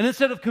 And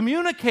instead of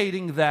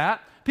communicating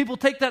that, people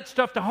take that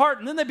stuff to heart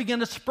and then they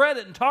begin to spread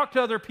it and talk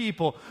to other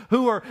people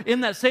who are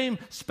in that same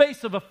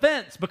space of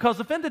offense, because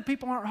offended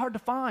people aren't hard to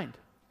find.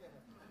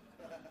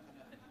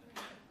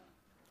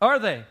 Are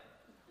they?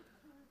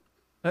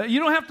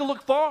 You don't have to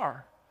look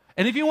far.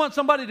 And if you want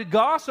somebody to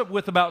gossip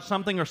with about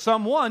something or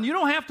someone, you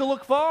don't have to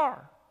look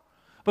far.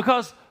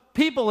 Because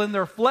people in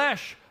their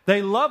flesh,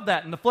 they love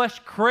that, and the flesh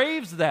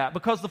craves that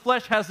because the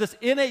flesh has this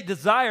innate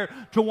desire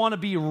to want to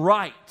be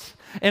right.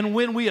 And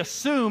when we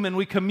assume and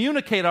we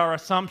communicate our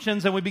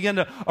assumptions and we begin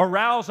to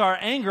arouse our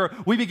anger,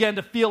 we begin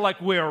to feel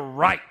like we're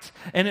right.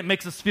 And it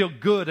makes us feel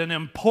good and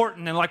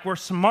important and like we're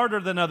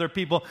smarter than other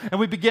people. And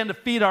we begin to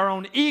feed our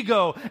own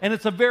ego. And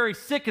it's a very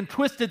sick and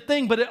twisted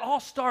thing, but it all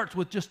starts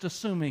with just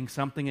assuming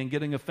something and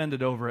getting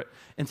offended over it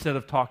instead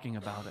of talking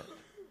about it.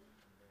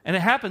 And it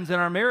happens in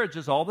our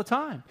marriages all the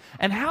time.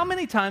 And how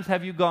many times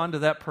have you gone to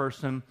that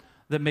person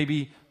that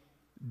maybe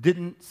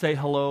didn't say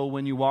hello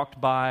when you walked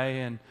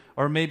by,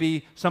 or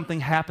maybe something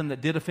happened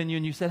that did offend you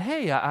and you said,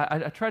 hey,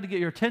 I tried to get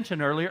your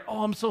attention earlier.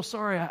 Oh, I'm so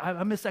sorry.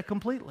 I missed that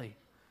completely.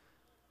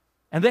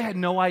 And they had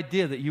no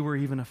idea that you were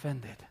even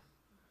offended.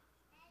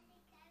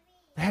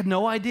 They had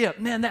no idea.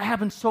 Man, that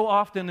happens so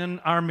often in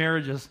our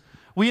marriages.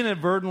 We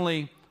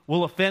inadvertently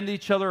will offend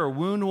each other or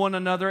wound one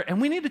another, and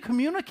we need to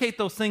communicate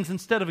those things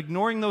instead of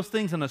ignoring those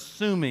things and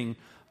assuming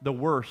the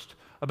worst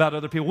about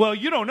other people. Well,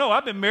 you don't know.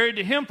 I've been married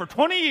to him for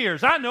 20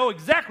 years. I know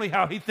exactly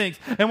how he thinks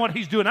and what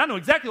he's doing. I know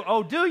exactly.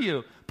 Oh, do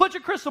you? Put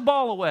your crystal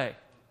ball away.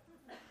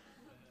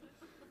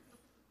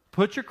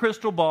 Put your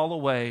crystal ball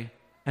away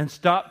and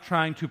stop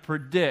trying to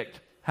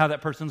predict how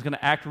that person's going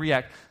to act,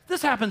 react.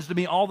 This happens to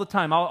me all the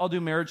time. I'll do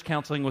marriage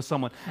counseling with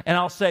someone, and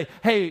I'll say,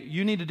 hey,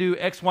 you need to do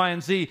X, Y,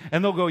 and Z,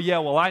 and they'll go, yeah,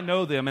 well, I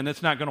know them, and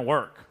it's not going to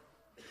work.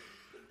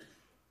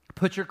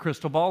 Put your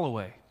crystal ball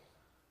away.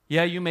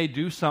 Yeah, you may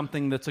do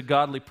something that's a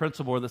godly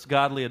principle or that's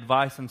godly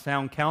advice and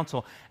sound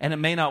counsel, and it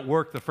may not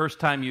work the first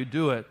time you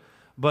do it,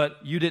 but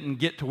you didn't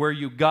get to where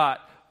you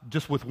got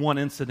just with one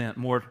incident,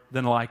 more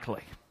than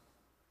likely.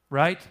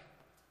 Right?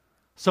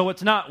 So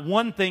it's not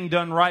one thing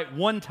done right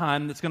one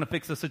time that's going to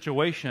fix the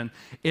situation.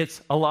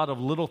 It's a lot of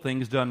little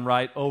things done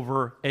right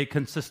over a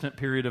consistent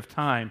period of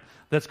time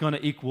that's going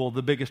to equal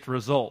the biggest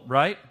result,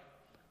 right?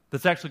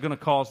 That's actually going to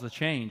cause the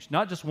change.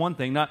 Not just one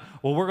thing. Not,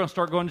 well, we're going to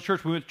start going to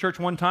church. We went to church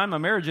one time, my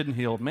marriage isn't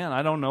healed. Man,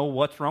 I don't know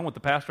what's wrong with the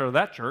pastor of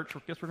that church. I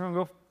guess we're going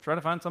to go try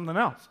to find something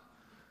else.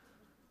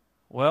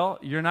 Well,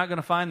 you're not going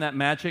to find that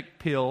magic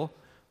pill.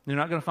 You're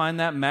not going to find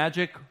that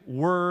magic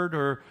word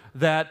or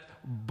that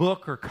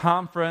book or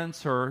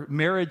conference or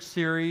marriage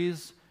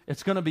series.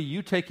 It's going to be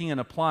you taking and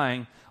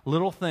applying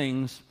little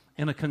things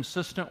in a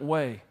consistent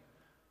way.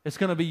 It's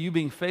going to be you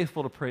being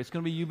faithful to pray. It's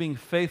going to be you being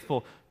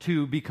faithful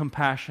to be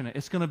compassionate.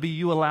 It's going to be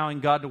you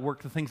allowing God to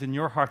work the things in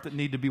your heart that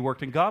need to be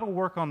worked. And God will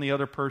work on the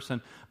other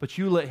person, but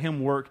you let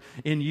Him work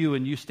in you,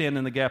 and you stand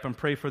in the gap and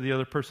pray for the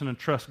other person and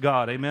trust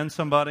God. Amen,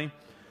 somebody?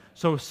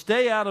 So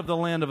stay out of the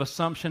land of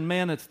assumption.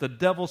 Man, it's the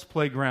devil's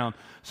playground.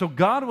 So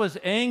God was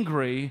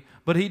angry,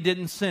 but He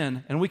didn't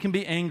sin. And we can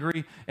be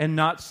angry and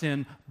not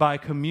sin by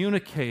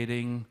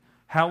communicating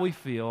how we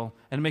feel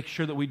and make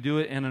sure that we do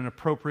it in an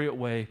appropriate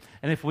way.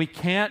 And if we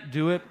can't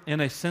do it in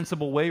a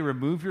sensible way,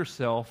 remove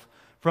yourself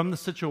from the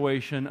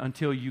situation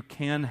until you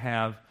can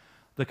have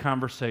the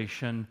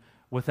conversation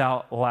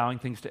without allowing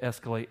things to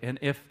escalate. And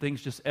if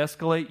things just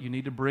escalate, you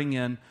need to bring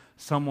in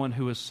someone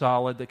who is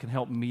solid that can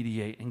help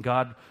mediate. And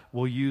God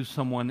will use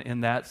someone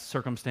in that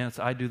circumstance.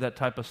 I do that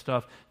type of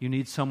stuff. You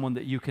need someone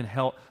that you can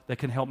help, that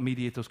can help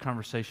mediate those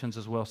conversations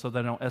as well, so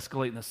they don't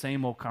escalate in the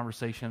same old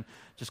conversation,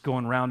 just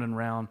going round and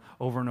round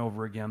over and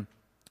over again.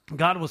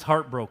 God was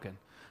heartbroken.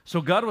 So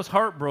God was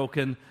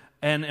heartbroken,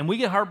 and we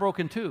get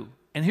heartbroken too.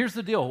 And here's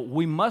the deal.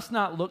 We must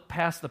not look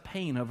past the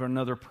pain of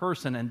another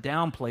person and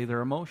downplay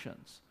their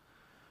emotions.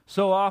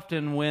 So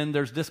often when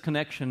there's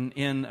disconnection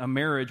in a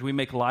marriage, we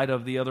make light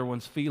of the other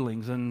one's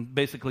feelings and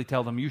basically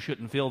tell them, you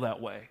shouldn't feel that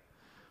way.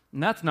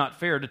 And that's not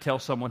fair to tell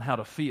someone how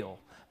to feel.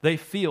 They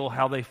feel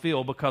how they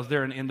feel because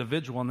they're an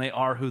individual and they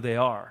are who they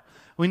are.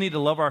 We need to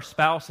love our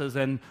spouses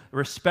and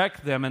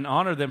respect them and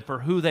honor them for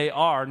who they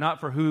are, not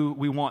for who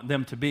we want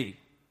them to be.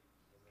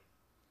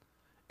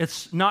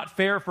 It's not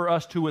fair for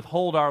us to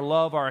withhold our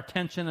love, our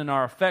attention, and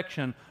our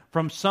affection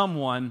from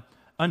someone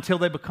until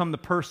they become the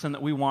person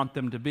that we want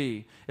them to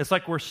be. It's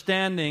like we're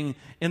standing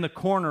in the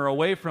corner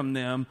away from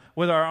them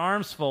with our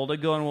arms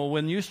folded going, well,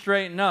 when you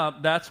straighten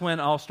up, that's when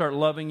I'll start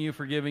loving you,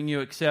 forgiving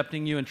you,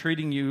 accepting you, and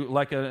treating you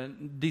like a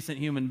decent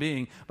human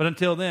being. But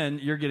until then,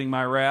 you're getting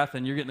my wrath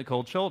and you're getting the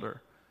cold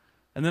shoulder.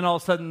 And then all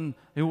of a sudden,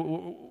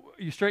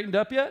 you straightened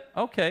up yet?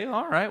 Okay,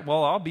 all right,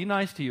 well, I'll be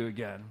nice to you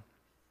again.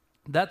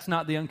 That's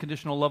not the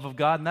unconditional love of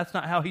God, and that's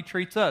not how He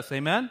treats us.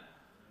 Amen?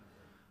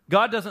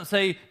 God doesn't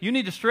say, you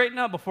need to straighten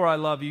up before I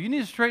love you. You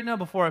need to straighten up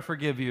before I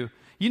forgive you.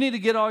 You need to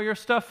get all your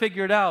stuff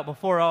figured out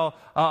before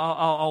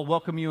I'll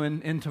welcome you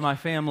into my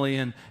family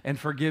and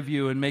forgive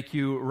you and make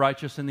you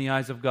righteous in the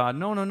eyes of God.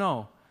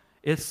 No.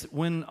 It's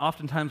when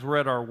oftentimes we're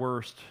at our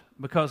worst.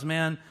 Because,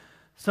 man,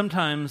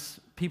 sometimes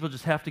people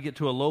just have to get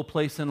to a low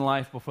place in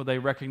life before they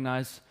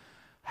recognize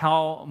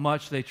how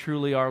much they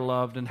truly are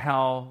loved and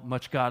how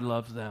much God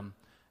loves them.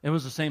 It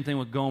was the same thing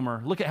with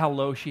Gomer. Look at how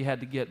low she had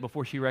to get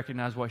before she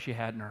recognized what she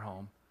had in her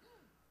home.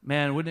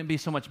 Man, wouldn't it be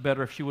so much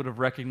better if she would have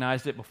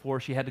recognized it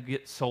before she had to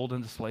get sold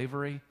into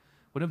slavery?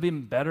 Wouldn't it have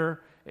been better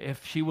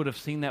if she would have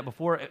seen that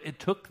before? It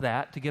took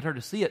that to get her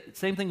to see it.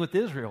 Same thing with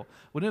Israel.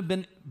 Wouldn't it have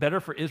been better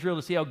for Israel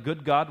to see how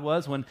good God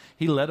was when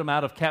He led them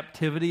out of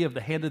captivity of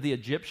the hand of the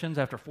Egyptians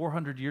after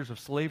 400 years of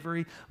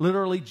slavery?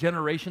 Literally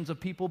generations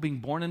of people being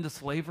born into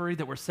slavery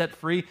that were set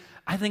free.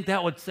 I think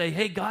that would say,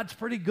 hey, God's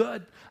pretty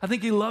good. I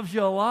think He loves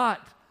you a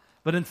lot.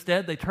 But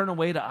instead, they turn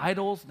away to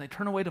idols and they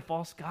turn away to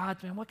false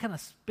gods. Man, what kind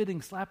of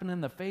spitting, slapping in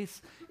the face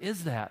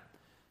is that?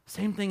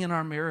 Same thing in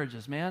our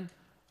marriages, man.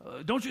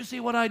 Don't you see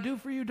what I do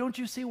for you? Don't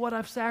you see what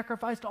I've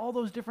sacrificed? All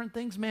those different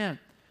things, man.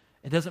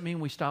 It doesn't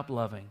mean we stop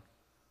loving.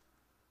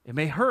 It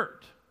may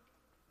hurt,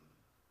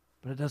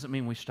 but it doesn't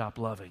mean we stop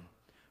loving.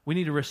 We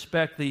need to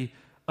respect the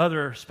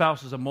other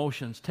spouse's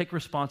emotions, take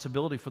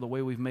responsibility for the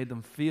way we've made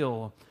them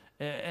feel,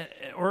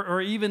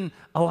 or even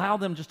allow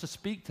them just to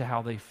speak to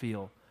how they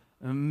feel.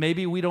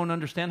 Maybe we don't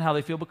understand how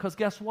they feel because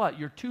guess what?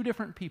 You're two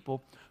different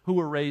people who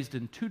were raised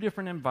in two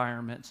different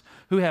environments,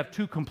 who have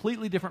two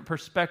completely different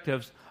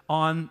perspectives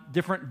on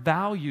different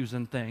values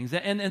and things.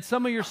 And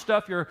some of your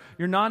stuff, your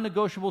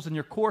non-negotiables and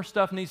your core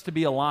stuff needs to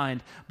be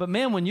aligned. But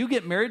man, when you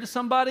get married to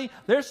somebody,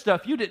 there's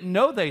stuff you didn't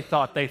know they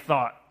thought.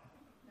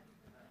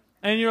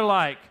 And you're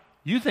like,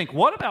 you think,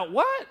 what about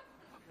what?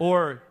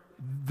 Or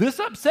this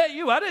upset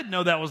you? I didn't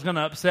know that was going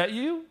to upset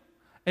you.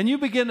 And you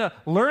begin to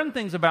learn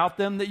things about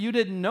them that you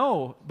didn't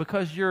know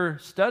because you're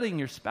studying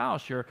your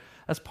spouse.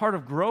 As part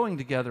of growing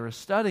together is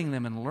studying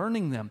them and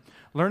learning them,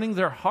 learning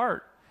their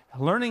heart,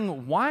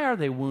 learning why are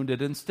they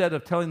wounded instead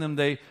of telling them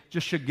they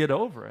just should get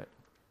over it.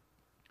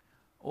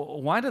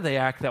 Why do they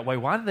act that way?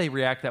 Why do they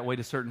react that way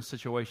to certain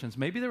situations?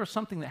 Maybe there was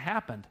something that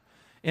happened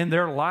in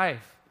their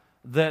life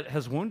that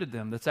has wounded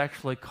them, that's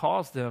actually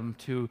caused them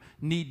to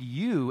need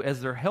you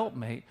as their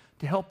helpmate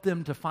to help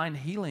them to find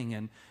healing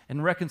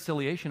and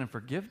reconciliation and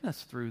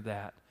forgiveness through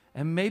that.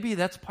 And maybe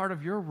that's part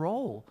of your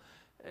role.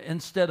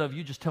 Instead of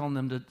you just telling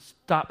them to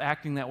stop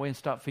acting that way and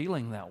stop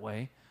feeling that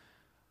way,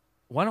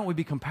 why don't we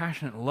be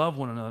compassionate and love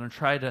one another and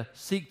try to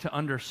seek to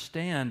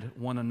understand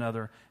one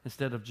another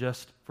instead of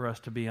just for us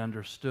to be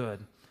understood?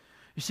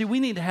 You see, we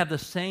need to have the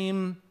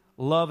same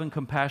love and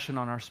compassion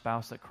on our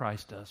spouse that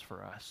Christ does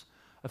for us.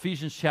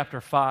 Ephesians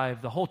chapter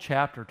 5, the whole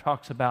chapter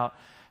talks about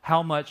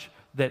how much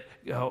that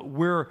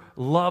we're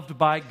loved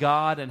by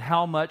God and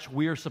how much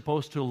we're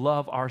supposed to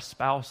love our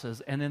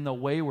spouses and in the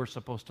way we're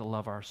supposed to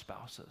love our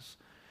spouses.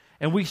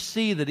 And we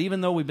see that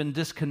even though we've been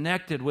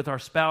disconnected with our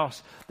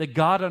spouse, that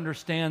God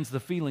understands the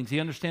feelings. He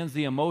understands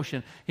the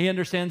emotion. He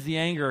understands the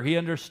anger. He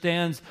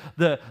understands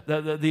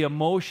the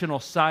emotional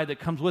side that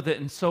comes with it.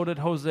 And so did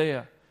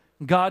Hosea.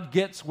 God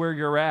gets where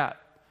you're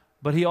at.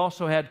 But he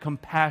also had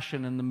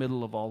compassion in the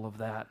middle of all of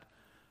that.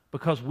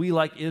 Because we,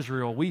 like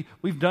Israel,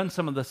 we've done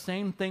some of the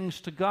same things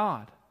to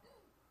God.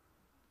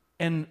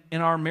 And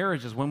in our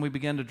marriages, when we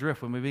begin to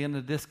drift, when we begin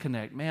to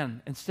disconnect,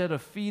 man, instead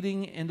of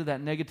feeding into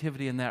that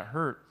negativity and that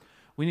hurt,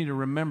 we need to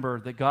remember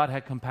that God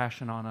had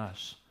compassion on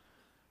us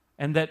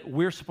and that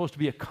we're supposed to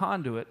be a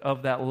conduit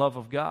of that love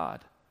of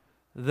God,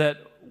 that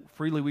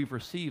freely we've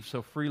received,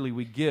 so freely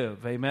we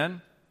give.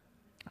 Amen?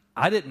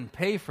 I didn't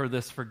pay for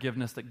this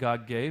forgiveness that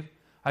God gave.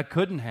 I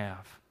couldn't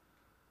have.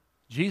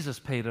 Jesus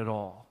paid it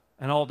all,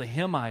 and all to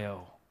him I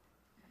owe.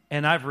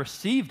 And I've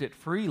received it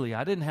freely.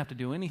 I didn't have to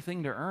do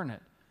anything to earn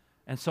it.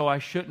 And so I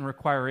shouldn't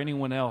require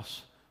anyone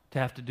else to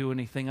have to do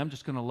anything. I'm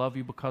just going to love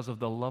you because of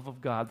the love of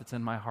God that's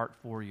in my heart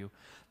for you.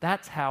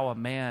 That's how a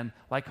man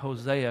like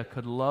Hosea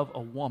could love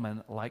a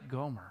woman like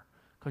Gomer.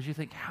 Because you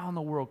think, how in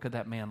the world could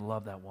that man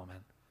love that woman?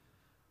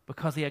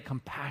 Because he had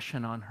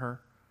compassion on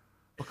her.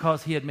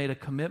 Because he had made a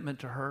commitment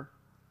to her.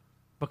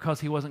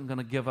 Because he wasn't going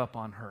to give up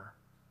on her.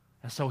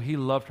 And so he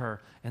loved her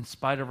in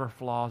spite of her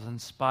flaws, in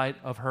spite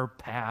of her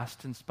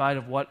past, in spite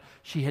of what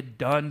she had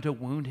done to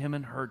wound him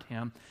and hurt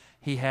him.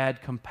 He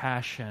had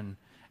compassion.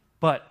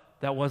 But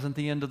that wasn't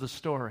the end of the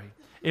story.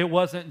 It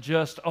wasn't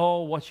just,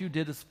 oh, what you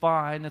did is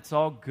fine. It's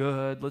all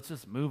good. Let's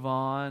just move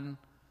on.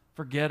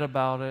 Forget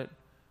about it.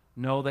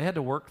 No, they had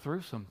to work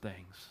through some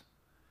things.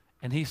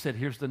 And he said,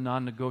 here's the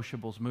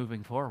non-negotiables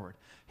moving forward.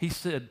 He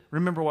said,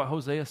 remember what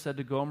Hosea said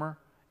to Gomer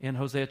in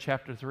Hosea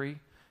chapter 3?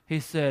 He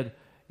said,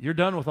 you're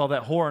done with all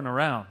that whoring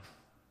around.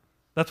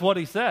 That's what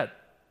he said,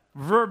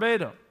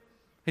 verbatim.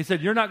 He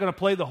said, you're not going to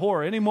play the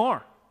whore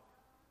anymore.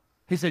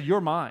 He said,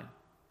 you're mine,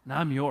 and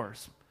I'm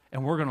yours,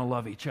 and we're going to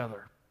love each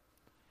other.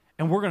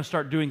 And we're going to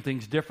start doing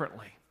things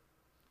differently.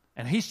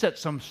 And he set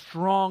some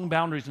strong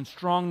boundaries and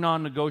strong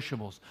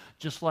non-negotiables,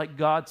 just like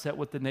God set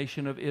with the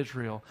nation of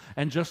Israel.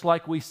 And just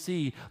like we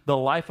see the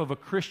life of a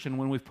Christian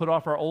when we've put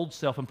off our old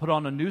self and put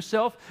on a new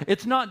self,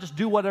 it's not just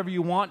do whatever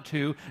you want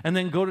to and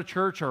then go to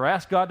church or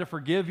ask God to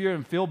forgive you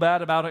and feel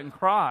bad about it and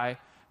cry.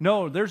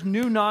 No, there's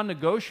new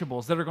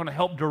non-negotiables that are going to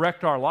help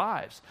direct our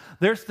lives.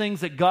 There's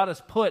things that God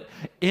has put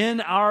in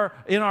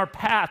our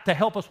path to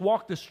help us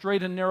walk this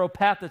straight and narrow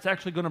path that's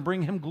actually going to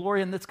bring him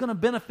glory and that's going to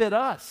benefit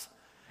us.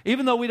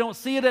 Even though we don't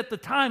see it at the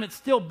time, it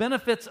still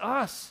benefits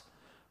us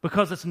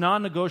because it's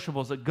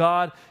non-negotiables that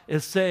God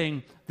is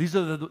saying, these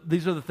are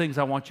the things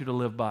I want you to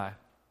live by.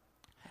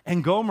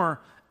 And Gomer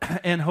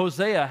and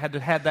Hosea had to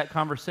have that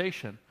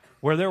conversation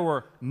where there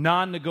were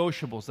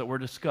non-negotiables that were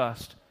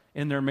discussed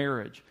in their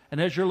marriage.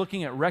 And as you're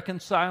looking at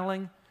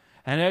reconciling,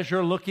 and as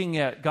you're looking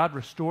at God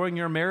restoring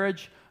your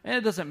marriage, and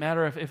it doesn't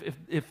matter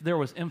if there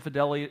was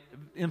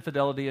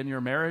infidelity in your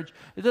marriage.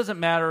 It doesn't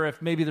matter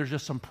if maybe there's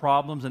just some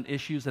problems and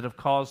issues that have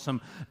caused some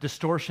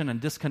distortion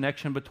and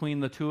disconnection between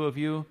the two of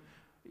you.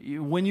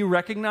 When you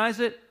recognize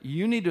it,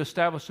 you need to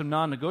establish some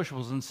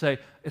non-negotiables and say,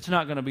 it's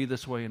not going to be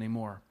this way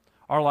anymore.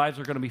 Our lives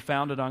are going to be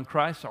founded on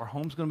Christ. Our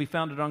home's going to be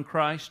founded on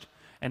Christ.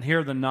 And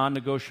here are the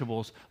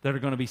non-negotiables that are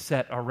going to be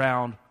set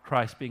around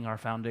Christ being our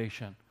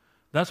foundation.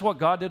 That's what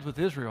God did with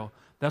Israel.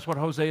 That's what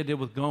Hosea did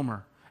with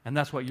Gomer. And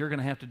that's what you're going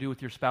to have to do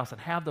with your spouse and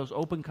have those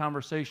open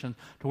conversations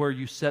to where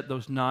you set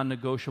those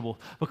non-negotiables.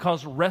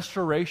 Because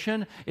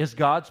restoration is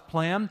God's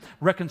plan.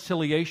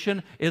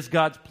 Reconciliation is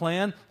God's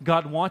plan.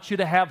 God wants you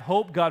to have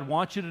hope. God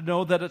wants you to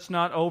know that it's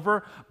not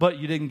over. But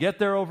you didn't get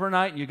there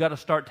overnight, and you got to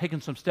start taking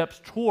some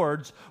steps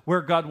towards where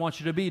God wants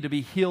you to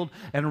be healed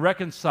and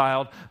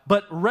reconciled.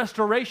 But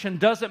restoration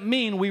doesn't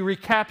mean we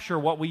recapture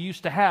what we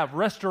used to have.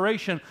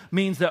 Restoration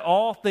means that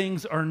all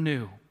things are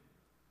new.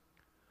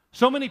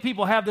 So many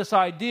people have this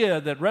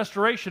idea that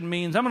restoration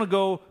means I'm going to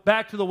go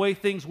back to the way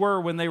things were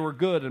when they were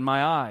good in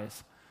my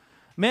eyes.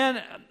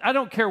 Man, I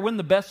don't care when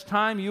the best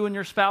time you and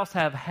your spouse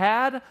have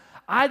had.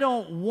 I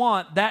don't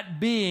want that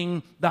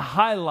being the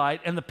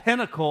highlight and the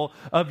pinnacle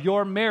of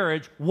your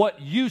marriage, what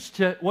you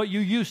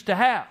used to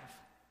have.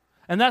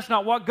 And that's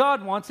not what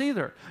God wants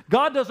either.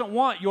 God doesn't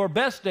want your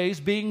best days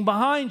being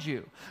behind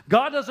you.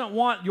 God doesn't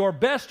want your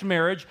best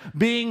marriage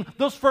being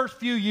those first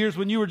few years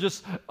when you were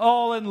just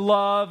all in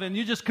love and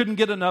you just couldn't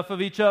get enough of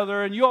each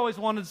other and you always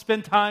wanted to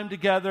spend time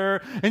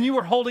together and you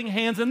were holding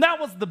hands and that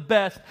was the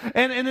best.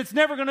 And it's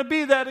never going to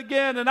be that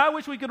again. And I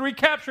wish we could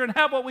recapture and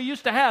have what we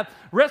used to have.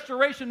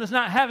 Restoration is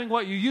not having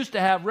what you used to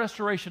have.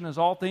 Restoration is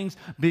all things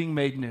being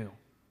made new.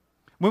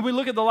 When we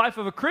look at the life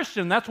of a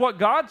Christian, that's what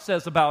God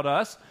says about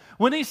us.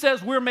 When He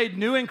says we're made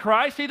new in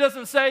Christ, He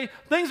doesn't say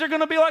things are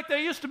going to be like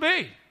they used to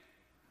be.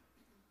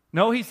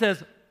 No, He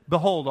says,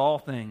 behold, all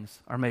things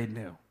are made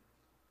new.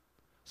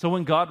 So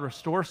when God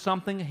restores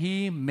something,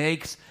 He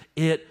makes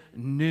it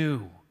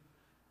new.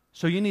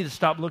 So you need to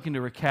stop looking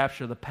to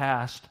recapture the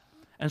past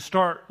and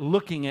start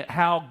looking at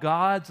how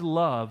God's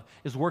love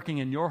is working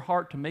in your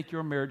heart to make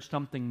your marriage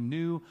something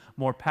new,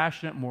 more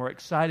passionate, more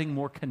exciting,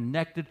 more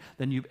connected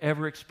than you've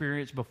ever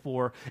experienced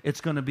before.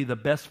 It's going to be the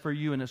best for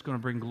you, and it's going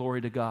to bring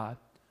glory to God.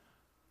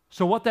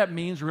 So what that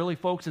means really,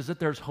 folks, is that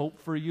there's hope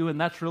for you, and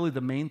that's really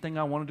the main thing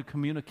I wanted to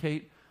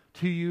communicate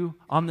to you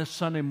on this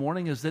Sunday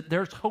morning, is that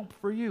there's hope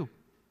for you.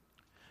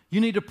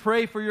 You need to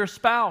pray for your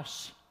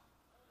spouse.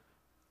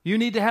 You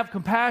need to have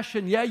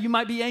compassion. Yeah, you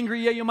might be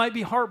angry. Yeah, you might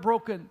be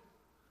heartbroken.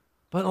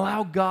 But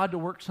allow God to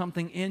work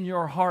something in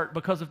your heart,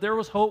 because if there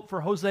was hope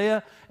for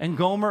Hosea and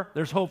Gomer,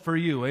 there's hope for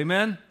you.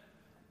 Amen?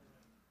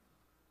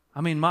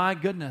 I mean, my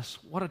goodness,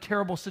 what a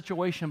terrible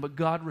situation, but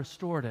God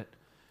restored it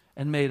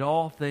and made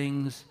all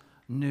things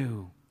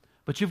new.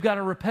 But you've got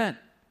to repent.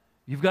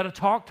 You've got to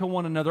talk to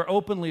one another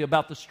openly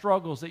about the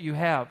struggles that you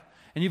have.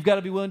 And you've got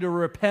to be willing to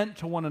repent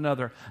to one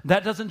another.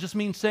 That doesn't just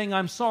mean saying,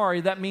 I'm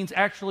sorry. That means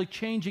actually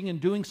changing and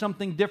doing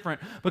something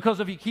different. Because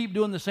if you keep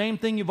doing the same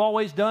thing you've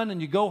always done and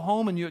you go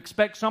home and you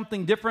expect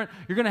something different,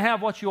 you're going to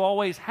have what you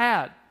always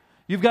had.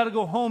 You've got to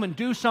go home and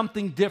do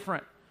something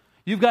different.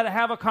 You've got to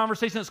have a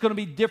conversation that's going to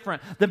be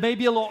different, that may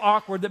be a little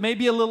awkward, that may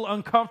be a little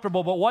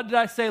uncomfortable. But what did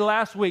I say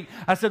last week?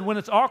 I said when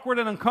it's awkward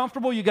and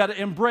uncomfortable, you got to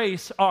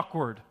embrace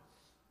awkward.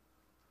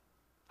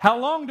 How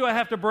long do I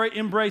have to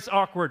embrace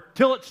awkward?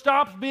 Till it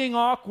stops being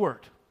awkward.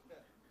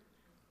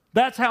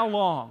 That's how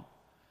long.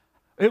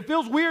 It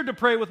feels weird to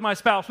pray with my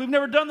spouse. We've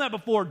never done that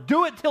before.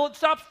 Do it till it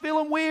stops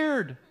feeling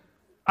weird.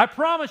 I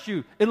promise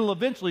you, it'll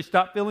eventually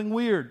stop feeling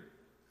weird.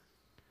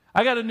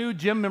 I got a new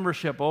gym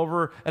membership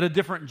over at a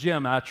different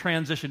gym I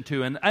transitioned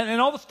to, and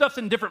all the stuff's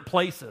in different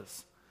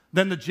places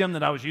than the gym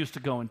that I was used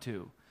to going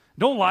to.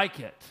 Don't like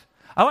it.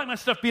 I like my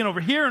stuff being over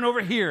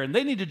here, and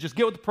they need to just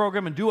get with the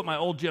program and do what my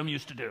old gym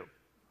used to do.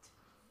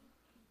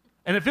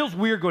 And it feels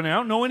weird going there. I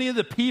don't know any of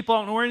the people. I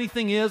don't know where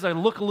anything is. I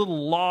look a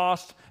little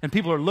lost, and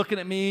people are looking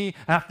at me.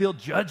 I feel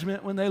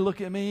judgment when they look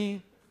at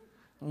me.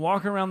 I'm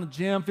walking around the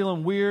gym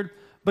feeling weird.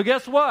 But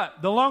guess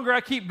what? The longer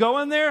I keep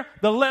going there,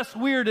 the less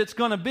weird it's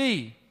going to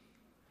be.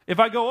 If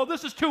I go, oh,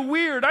 this is too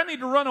weird, I need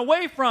to run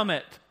away from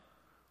it.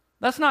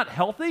 That's not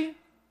healthy.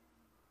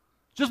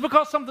 Just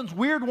because something's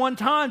weird one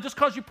time, just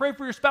because you pray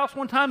for your spouse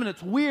one time and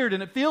it's weird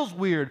and it feels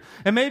weird,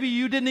 and maybe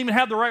you didn't even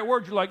have the right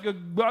words, you're like,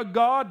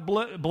 God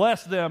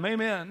bless them,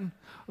 amen.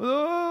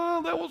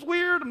 Oh, that was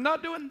weird, I'm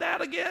not doing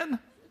that again.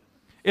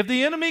 If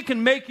the enemy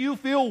can make you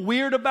feel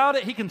weird about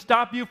it, he can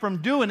stop you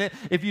from doing it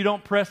if you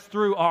don't press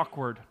through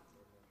awkward.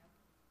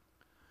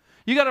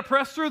 You got to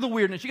press through the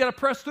weirdness. You got to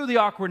press through the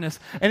awkwardness.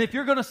 And if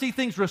you're going to see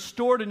things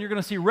restored and you're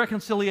going to see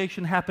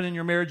reconciliation happen in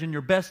your marriage and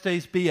your best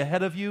days be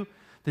ahead of you,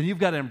 then you've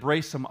got to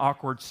embrace some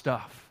awkward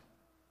stuff.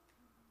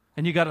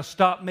 And you got to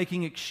stop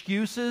making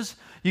excuses.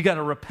 You got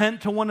to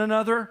repent to one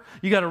another.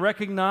 You got to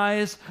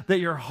recognize that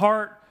your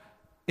heart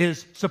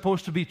is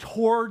supposed to be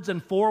towards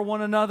and for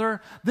one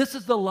another. This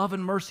is the love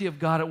and mercy of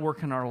God at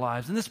work in our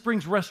lives. And this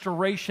brings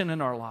restoration in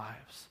our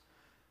lives.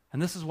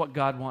 And this is what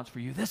God wants for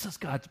you. This is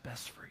God's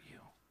best for you.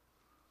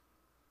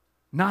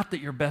 Not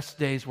that your best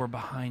days were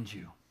behind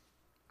you.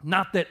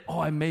 Not that, oh,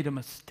 I made a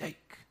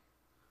mistake.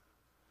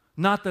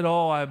 Not that,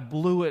 oh, I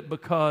blew it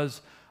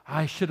because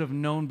I should have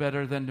known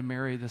better than to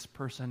marry this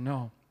person.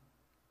 No.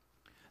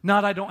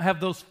 Not I don't have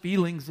those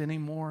feelings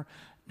anymore.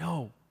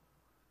 No.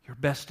 Your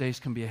best days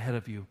can be ahead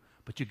of you,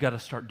 but you've got to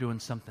start doing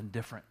something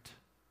different.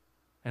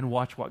 And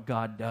watch what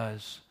God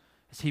does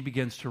as He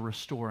begins to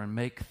restore and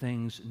make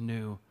things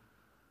new.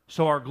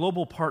 So our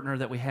global partner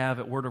that we have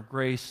at Word of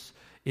Grace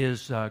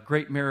is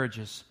Great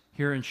Marriages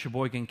here in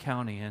Sheboygan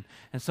County. And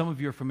some of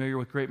you are familiar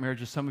with Great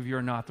Marriages, some of you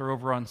are not. They're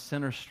over on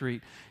Center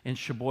Street in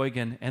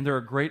Sheboygan, and they're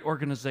a great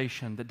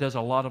organization that does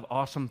a lot of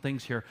awesome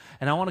things here.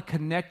 And I want to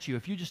connect you.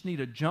 If you just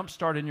need a jump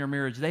start in your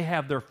marriage, they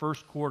have their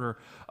first quarter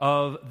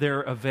of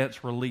their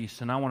events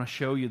released, and I want to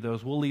show you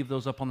those. We'll leave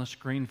those up on the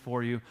screen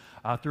for you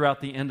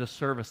throughout the end of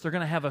service. They're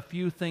going to have a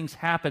few things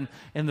happen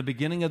in the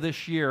beginning of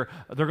this year.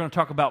 They're going to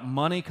talk about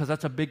money, because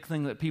that's a big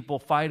thing that people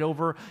fight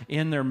over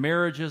in their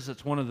marriages.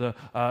 It's one of the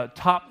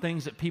top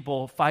things that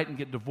people fight and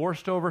get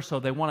divorced over, so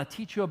they want to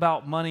teach you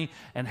about money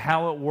and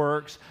how it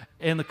works.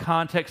 in the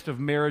context of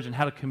marriage and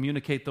how to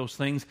communicate those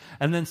things.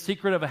 And then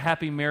Secret of a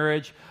Happy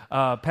Marriage,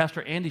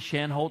 Pastor Andy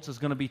Shanholtz is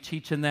going to be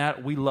teaching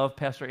that. We love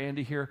Pastor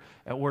Andy here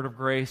at Word of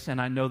Grace, and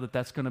I know that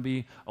that's going to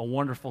be a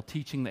wonderful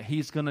teaching that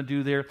he's going to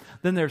do there.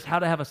 Then there's how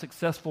to have a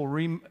successful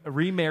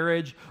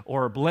remarriage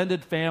or a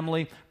blended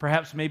family.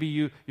 Perhaps maybe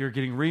you're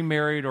getting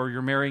remarried or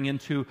you're marrying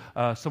into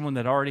someone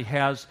that already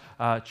has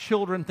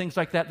children, things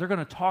like that. They're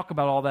going to talk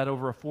about all that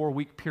over a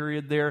 4-week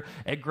period there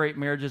at Great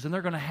Marriages, and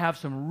they're going to have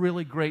some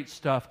really great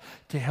stuff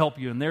to help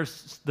you. And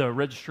there's the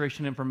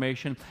registration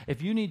information.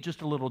 If you need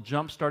just a little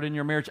jump start in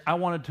your marriage, I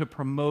wanted to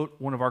promote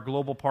one of our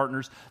global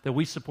partners that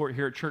we support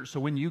here at church. So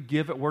when you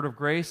give at Word of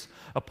Grace,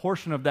 a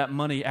portion of that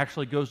money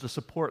actually goes to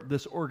support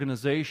this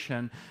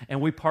organization, and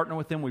we partner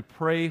with them, we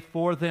pray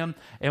for them,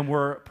 and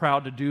we're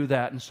proud to do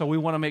that. And so we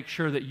want to make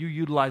sure that you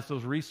utilize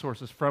those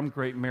resources from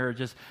Great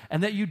Marriages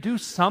and that you do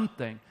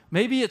something.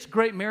 Maybe it's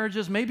Great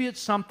Marriages, maybe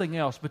it's something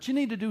else, but you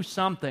need to do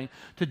something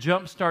to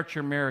jumpstart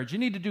your marriage. You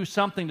need to do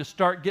something to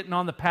start getting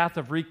on the path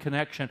of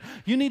reconnection.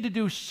 You need to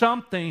do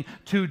something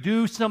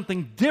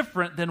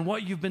different than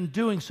what you've been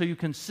doing so you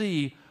can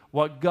see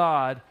what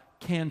God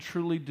can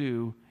truly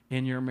do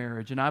in your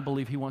marriage. And I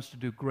believe He wants to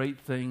do great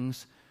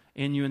things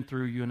in you and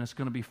through you, and it's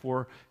going to be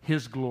for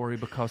His glory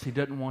because He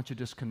doesn't want you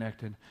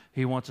disconnected.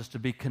 He wants us to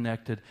be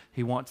connected.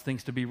 He wants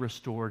things to be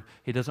restored.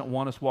 He doesn't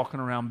want us walking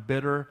around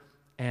bitter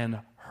and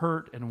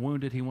hurt and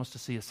wounded. He wants to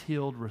see us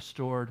healed,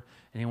 restored,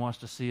 and He wants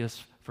to see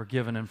us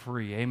forgiven and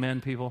free.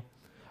 Amen, people?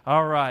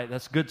 All right,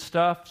 that's good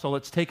stuff. So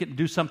let's take it and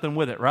do something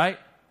with it, right?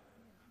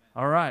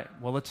 All right,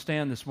 well, let's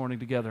stand this morning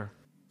together.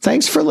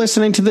 Thanks for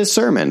listening to this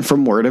sermon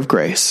from Word of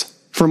Grace.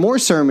 For more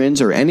sermons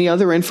or any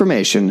other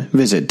information,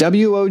 visit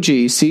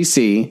WOGCC.com.